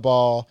drop the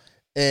ball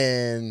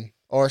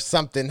or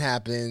something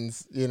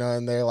happens,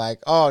 and they're like,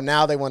 oh,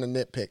 now they want to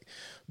nitpick.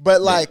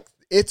 But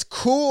it's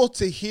cool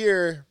to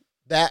hear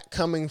that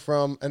coming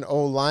from an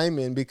old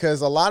lineman,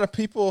 because a lot of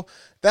people,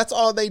 that's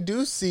all they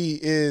do see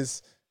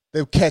is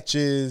the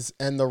catches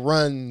and the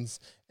runs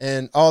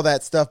and all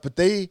that stuff. But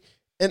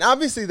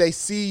obviously they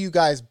see you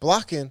guys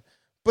blocking,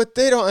 but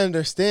they don't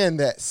understand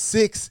that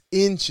 6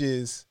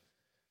 inches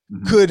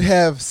could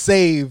have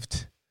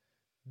saved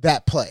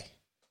that play.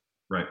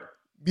 Right.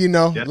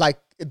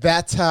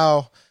 That's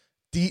how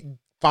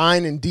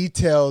fine and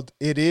detailed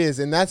it is.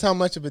 And that's how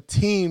much of a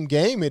team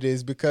game it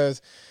is,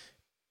 because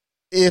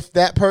if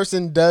that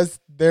person does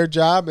their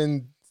job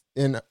and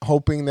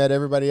hoping that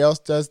everybody else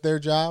does their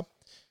job,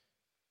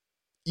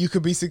 you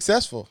could be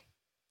successful.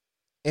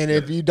 And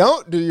if you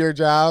don't do your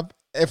job,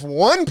 if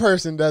one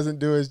person doesn't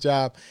do his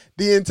job,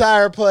 the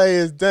entire play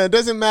is done. It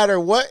doesn't matter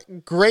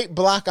what great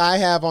block I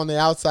have on the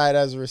outside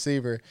as a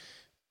receiver.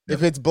 Yep.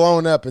 If it's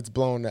blown up, it's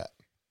blown up.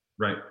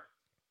 Right.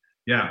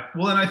 Yeah.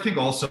 Well, and I think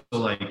also a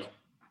lot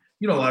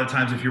of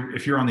times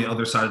if you're on the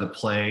other side of the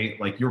play,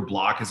 your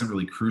block isn't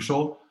really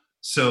crucial.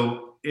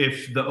 So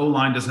if the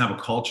O-line doesn't have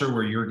a culture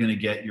where you're going to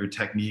get your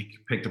technique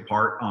picked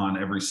apart on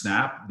every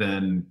snap,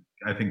 then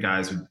I think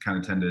guys would kind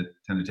of tend to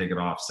take it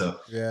off. So,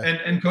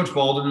 and Coach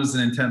Baldwin is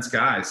an intense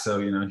guy. So,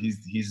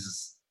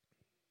 he's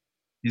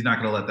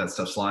not going to let that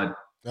stuff slide.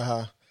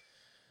 Uh-huh.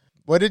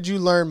 What did you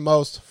learn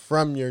most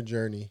from your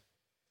journey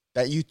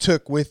that you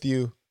took with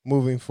you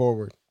moving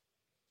forward?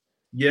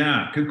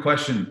 Yeah, good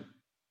question.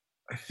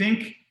 I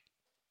think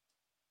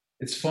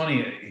it's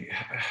funny.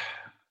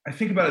 I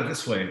think about it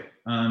this way.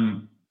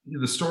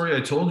 The story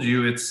I told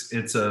you, it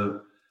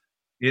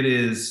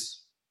is,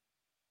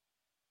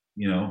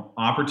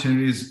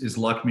 opportunities is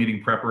luck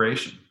meeting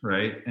preparation,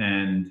 right?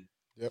 And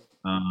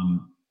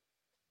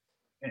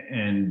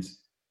and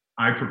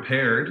I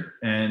prepared,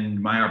 and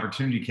my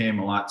opportunity came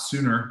a lot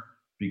sooner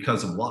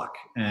because of luck.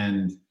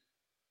 And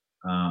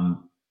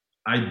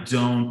I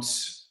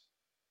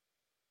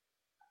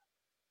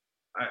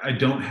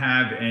don't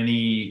have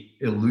any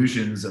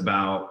illusions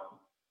about,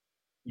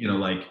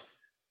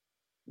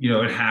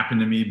 it happened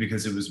to me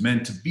because it was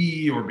meant to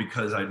be, or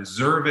because I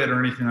deserve it,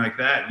 or anything like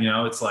that.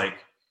 It's like,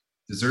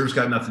 deserves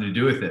got nothing to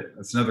do with it.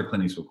 That's another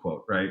Clint Eastwood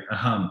quote, right?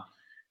 I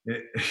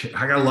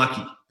got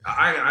lucky.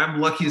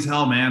 I'm lucky as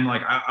hell, man.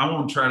 I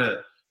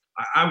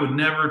would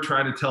never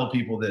try to tell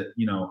people that,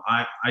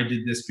 I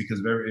did this because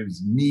it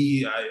was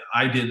me.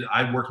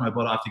 I worked my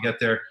butt off to get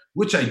there,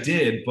 which I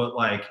did, but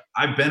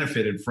I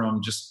benefited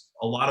from just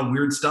a lot of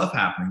weird stuff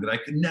happening that I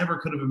never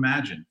could have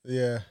imagined.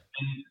 Yeah.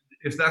 And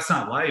if that's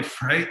not life,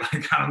 right?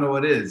 I don't know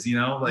what is,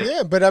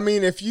 Yeah, but I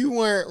mean, if you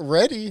weren't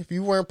ready, if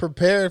you weren't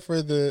prepared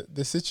for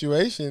the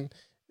situation,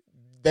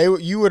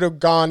 you would have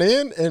gone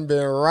in and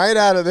been right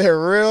out of there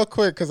real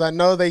quick, because I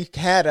know they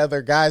had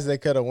other guys they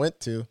could have went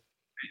to.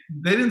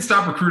 They didn't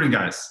stop recruiting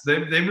guys. They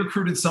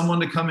recruited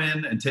someone to come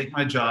in and take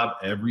my job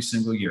every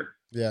single year.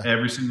 Yeah.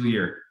 Every single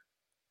year.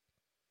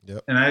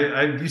 Yep. And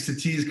I used to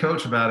tease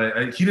Coach about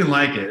it. He didn't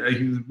like it.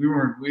 We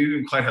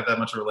didn't quite have that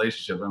much of a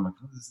relationship. I'm like,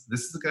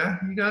 this is the guy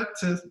you got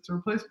to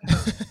replace me?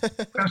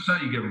 What kind of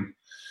shot you give me?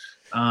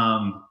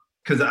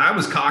 Because I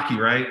was cocky,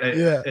 right?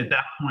 At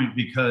that point,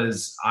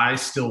 because I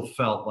still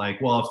felt like,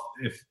 well,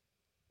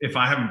 if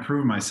I haven't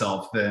proven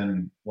myself,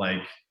 then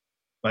by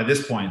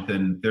this point,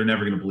 then they're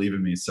never going to believe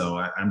in me. So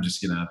I'm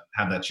just going to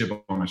have that chip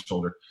on my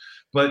shoulder.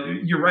 But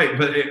you're right.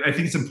 But I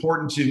think it's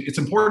important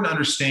to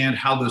understand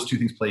how those two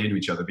things play into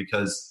each other,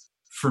 because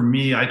for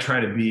me, I try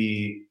to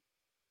be,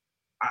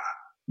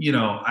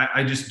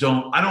 I just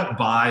don't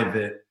buy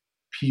that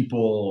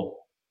people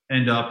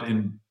end up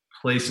in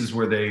places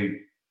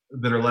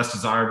that are less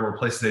desirable, or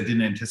places they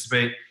didn't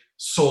anticipate,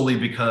 solely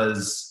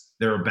because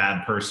they're a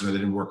bad person or they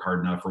didn't work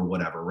hard enough or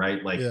whatever,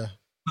 right? Like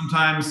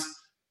sometimes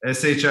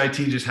SHIT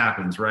just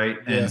happens, right?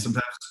 And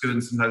sometimes it's good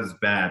and sometimes it's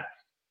bad.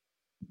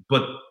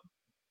 But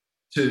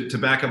to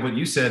back up what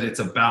you said, it's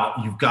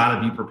about, you've got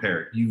to be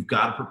prepared. You've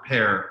got to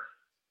prepare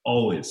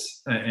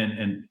always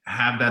and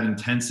have that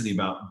intensity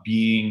about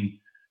being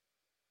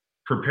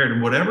prepared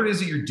in whatever it is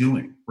that you're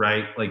doing,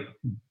 right? Like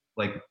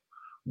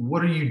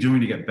what are you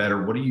doing to get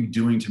better? What are you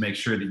doing to make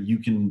sure that you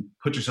can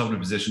put yourself in a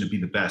position to be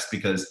the best?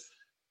 Because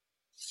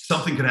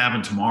something could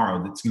happen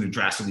tomorrow that's going to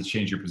drastically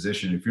change your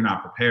position. If you're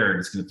not prepared,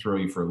 it's going to throw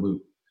you for a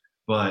loop.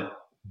 But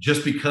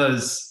just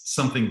because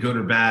something good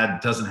or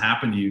bad doesn't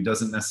happen to you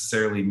doesn't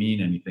necessarily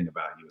mean anything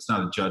about you. It's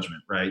not a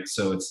judgment, right?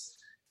 So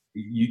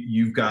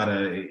you've got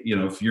to,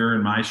 if you're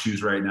in my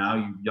shoes right now,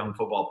 you young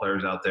football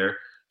players out there,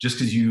 just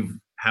because you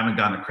haven't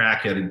gotten a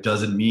crack yet, it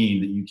doesn't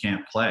mean that you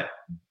can't play.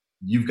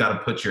 You've got to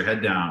put your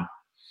head down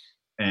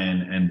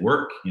and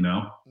work,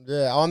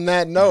 Yeah. On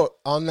that note,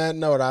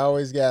 I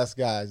always ask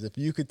guys, if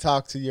you could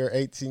talk to your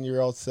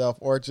 18-year-old self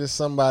or just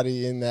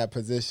somebody in that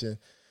position,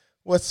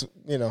 what's,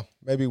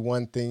 maybe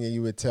one thing that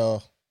you would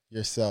tell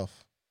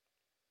yourself?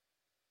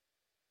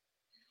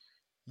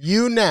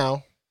 You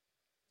now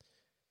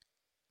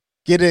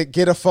get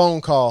a phone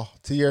call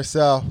to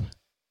yourself.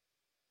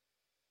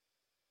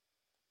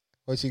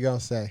 What you gonna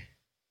say?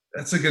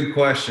 That's a good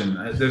question.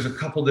 There's a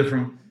couple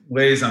different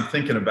ways I'm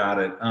thinking about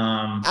it.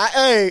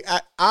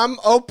 I'm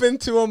open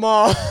to them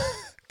all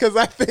because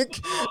I think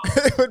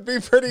it would be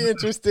pretty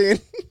interesting.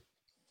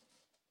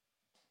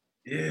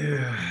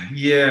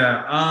 Yeah.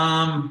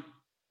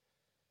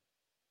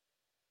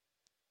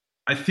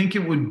 I think it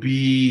would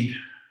be,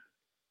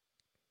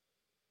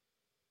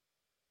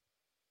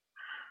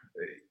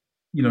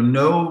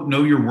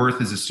 know your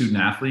worth as a student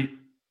athlete.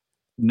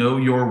 Know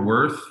your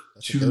worth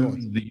to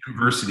the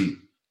university,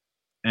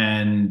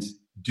 and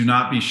do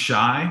not be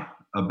shy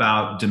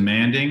about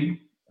demanding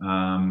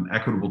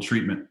equitable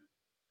treatment.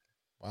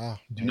 Wow.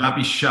 Do not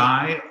be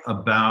shy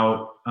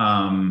about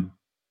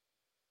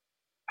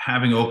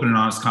having open and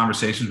honest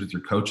conversations with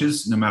your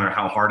coaches, no matter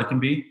how hard it can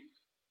be.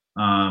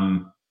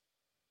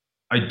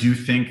 I do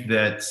think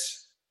that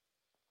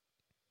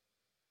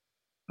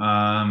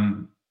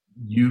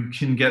you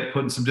can get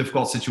put in some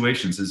difficult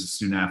situations as a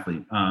student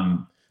athlete.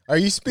 Are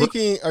you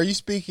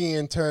speaking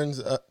in terms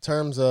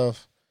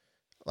of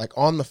like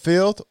on the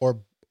field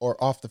or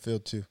off the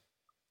field too?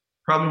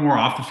 Probably more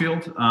off the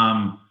field.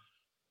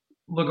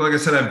 Look, like I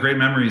said, I have great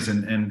memories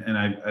and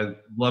I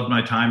loved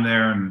my time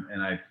there,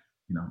 and I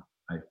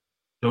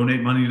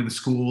donate money to the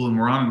school, and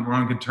we're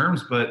on good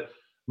terms. But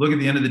look, at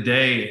the end of the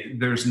day,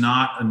 there's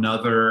not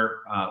another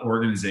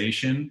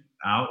organization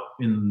out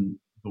in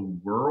the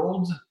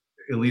world,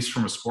 at least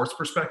from a sports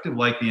perspective,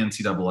 like the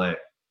NCAA.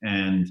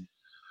 And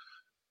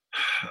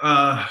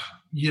I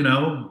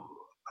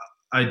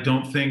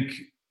don't think,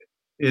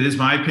 it is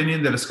my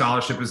opinion that a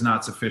scholarship is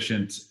not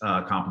sufficient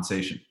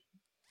compensation.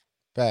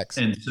 Facts.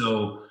 And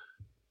so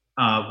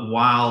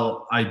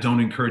while I don't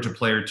encourage a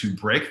player to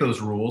break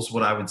those rules,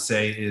 what I would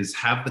say is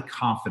have the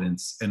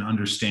confidence and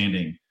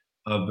understanding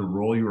of the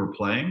role you are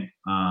playing.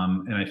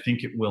 And I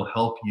think it will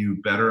help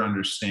you better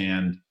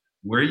understand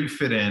where you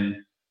fit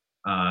in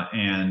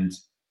and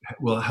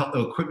will help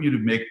equip you to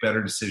make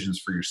better decisions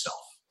for yourself.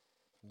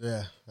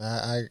 Yeah,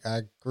 I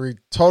agree.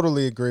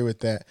 Totally agree with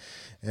that.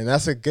 And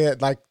that's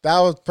that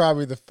was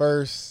probably the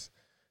first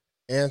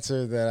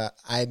answer that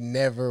I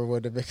never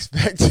would have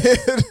expected.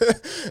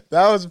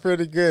 That was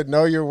pretty good.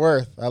 Know your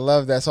worth. I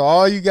love that. So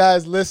all you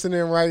guys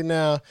listening right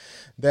now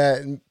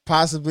that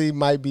possibly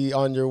might be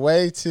on your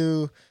way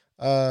to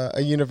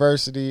a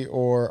university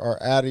or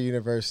are at a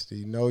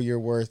university, know your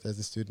worth as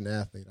a student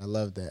athlete. I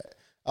love that.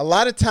 A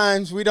lot of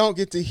times we don't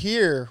get to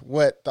hear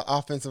what the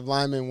offensive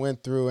lineman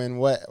went through and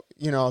what,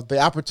 the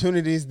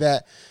opportunities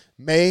that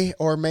may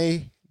or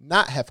may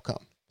not have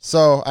come.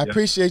 So I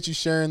appreciate you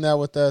sharing that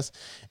with us.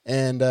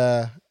 And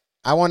I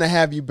want to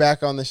have you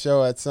back on the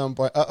show at some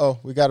point. Uh-oh,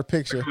 we got a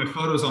picture. My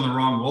photo's on the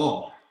wrong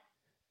wall.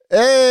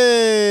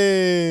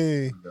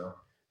 Hey!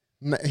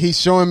 He's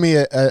showing me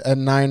a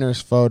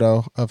Niners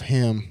photo of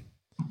him.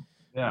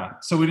 Yeah,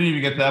 so we didn't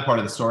even get to that part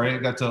of the story. I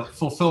got to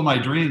fulfill my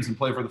dreams and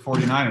play for the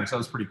 49ers. That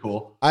was pretty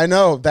cool. I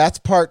know. That's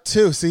part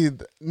two. See,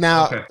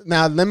 now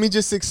let me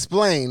just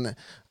explain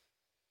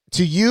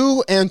to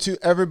you and to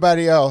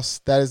everybody else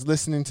that is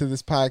listening to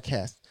this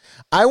podcast.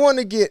 I want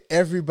to get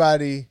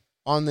everybody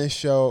on this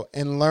show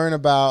and learn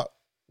about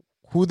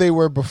who they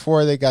were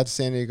before they got to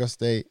San Diego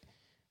State,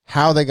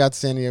 how they got to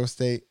San Diego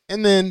State,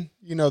 and then,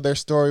 their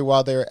story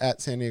while they were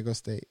at San Diego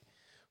State.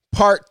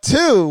 Part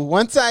two,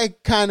 once I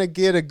kind of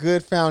get a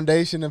good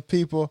foundation of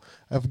people,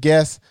 of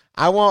guests,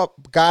 I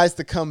want guys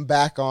to come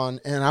back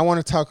on, and I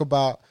want to talk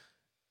about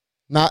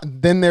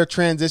then their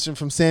transition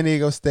from San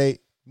Diego State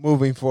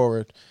moving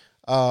forward.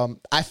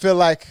 I feel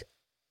like,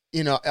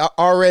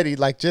 already,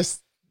 like,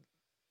 just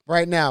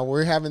right now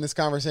we're having this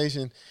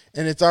conversation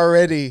and it's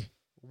already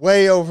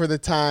way over the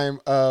time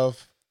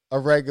of a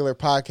regular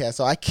podcast.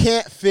 So I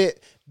can't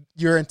fit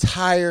your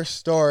entire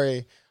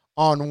story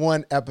on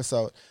one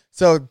episode.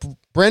 So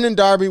Brendan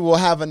Darby will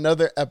have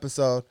another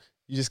episode.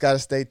 You just got to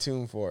stay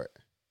tuned for it.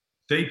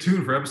 Stay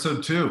tuned for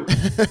episode 2.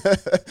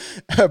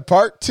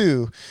 Part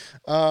 2.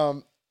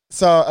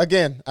 So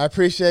again, I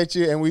appreciate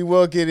you, and we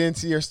will get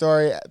into your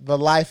story, the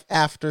life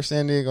after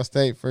San Diego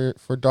State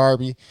for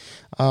Darby.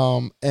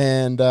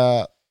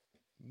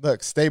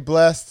 Look, stay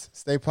blessed,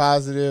 stay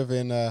positive,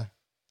 and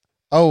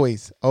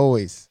always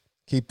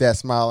keep that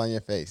smile on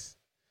your face.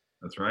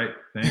 That's right.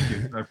 Thank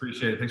you. I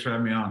appreciate it. Thanks for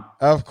having me on.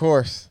 Of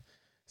course.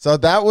 So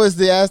that was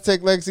the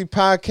Aztec Legacy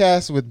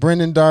Podcast with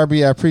Brendan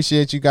Darby. I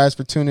appreciate you guys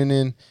for tuning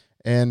in,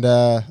 and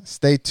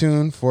stay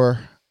tuned for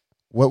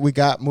what we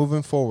got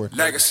moving forward.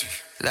 Legacy.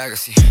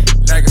 Legacy.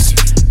 Legacy.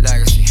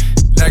 Legacy.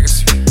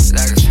 Legacy.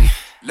 Legacy.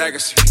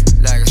 Legacy.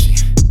 Legacy.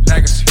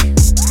 Legacy.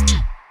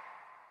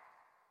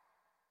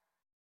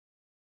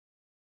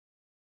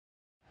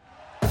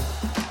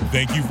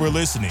 Thank you for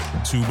listening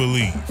to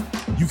Believe.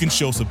 You can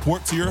show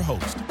support to your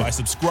host by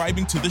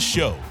subscribing to the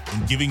show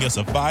and giving us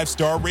a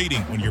 5-star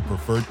rating on your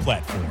preferred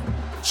platform.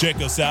 Check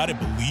us out at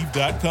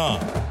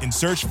Believe.com and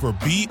search for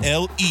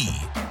BLEAV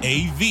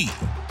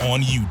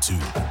on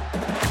YouTube.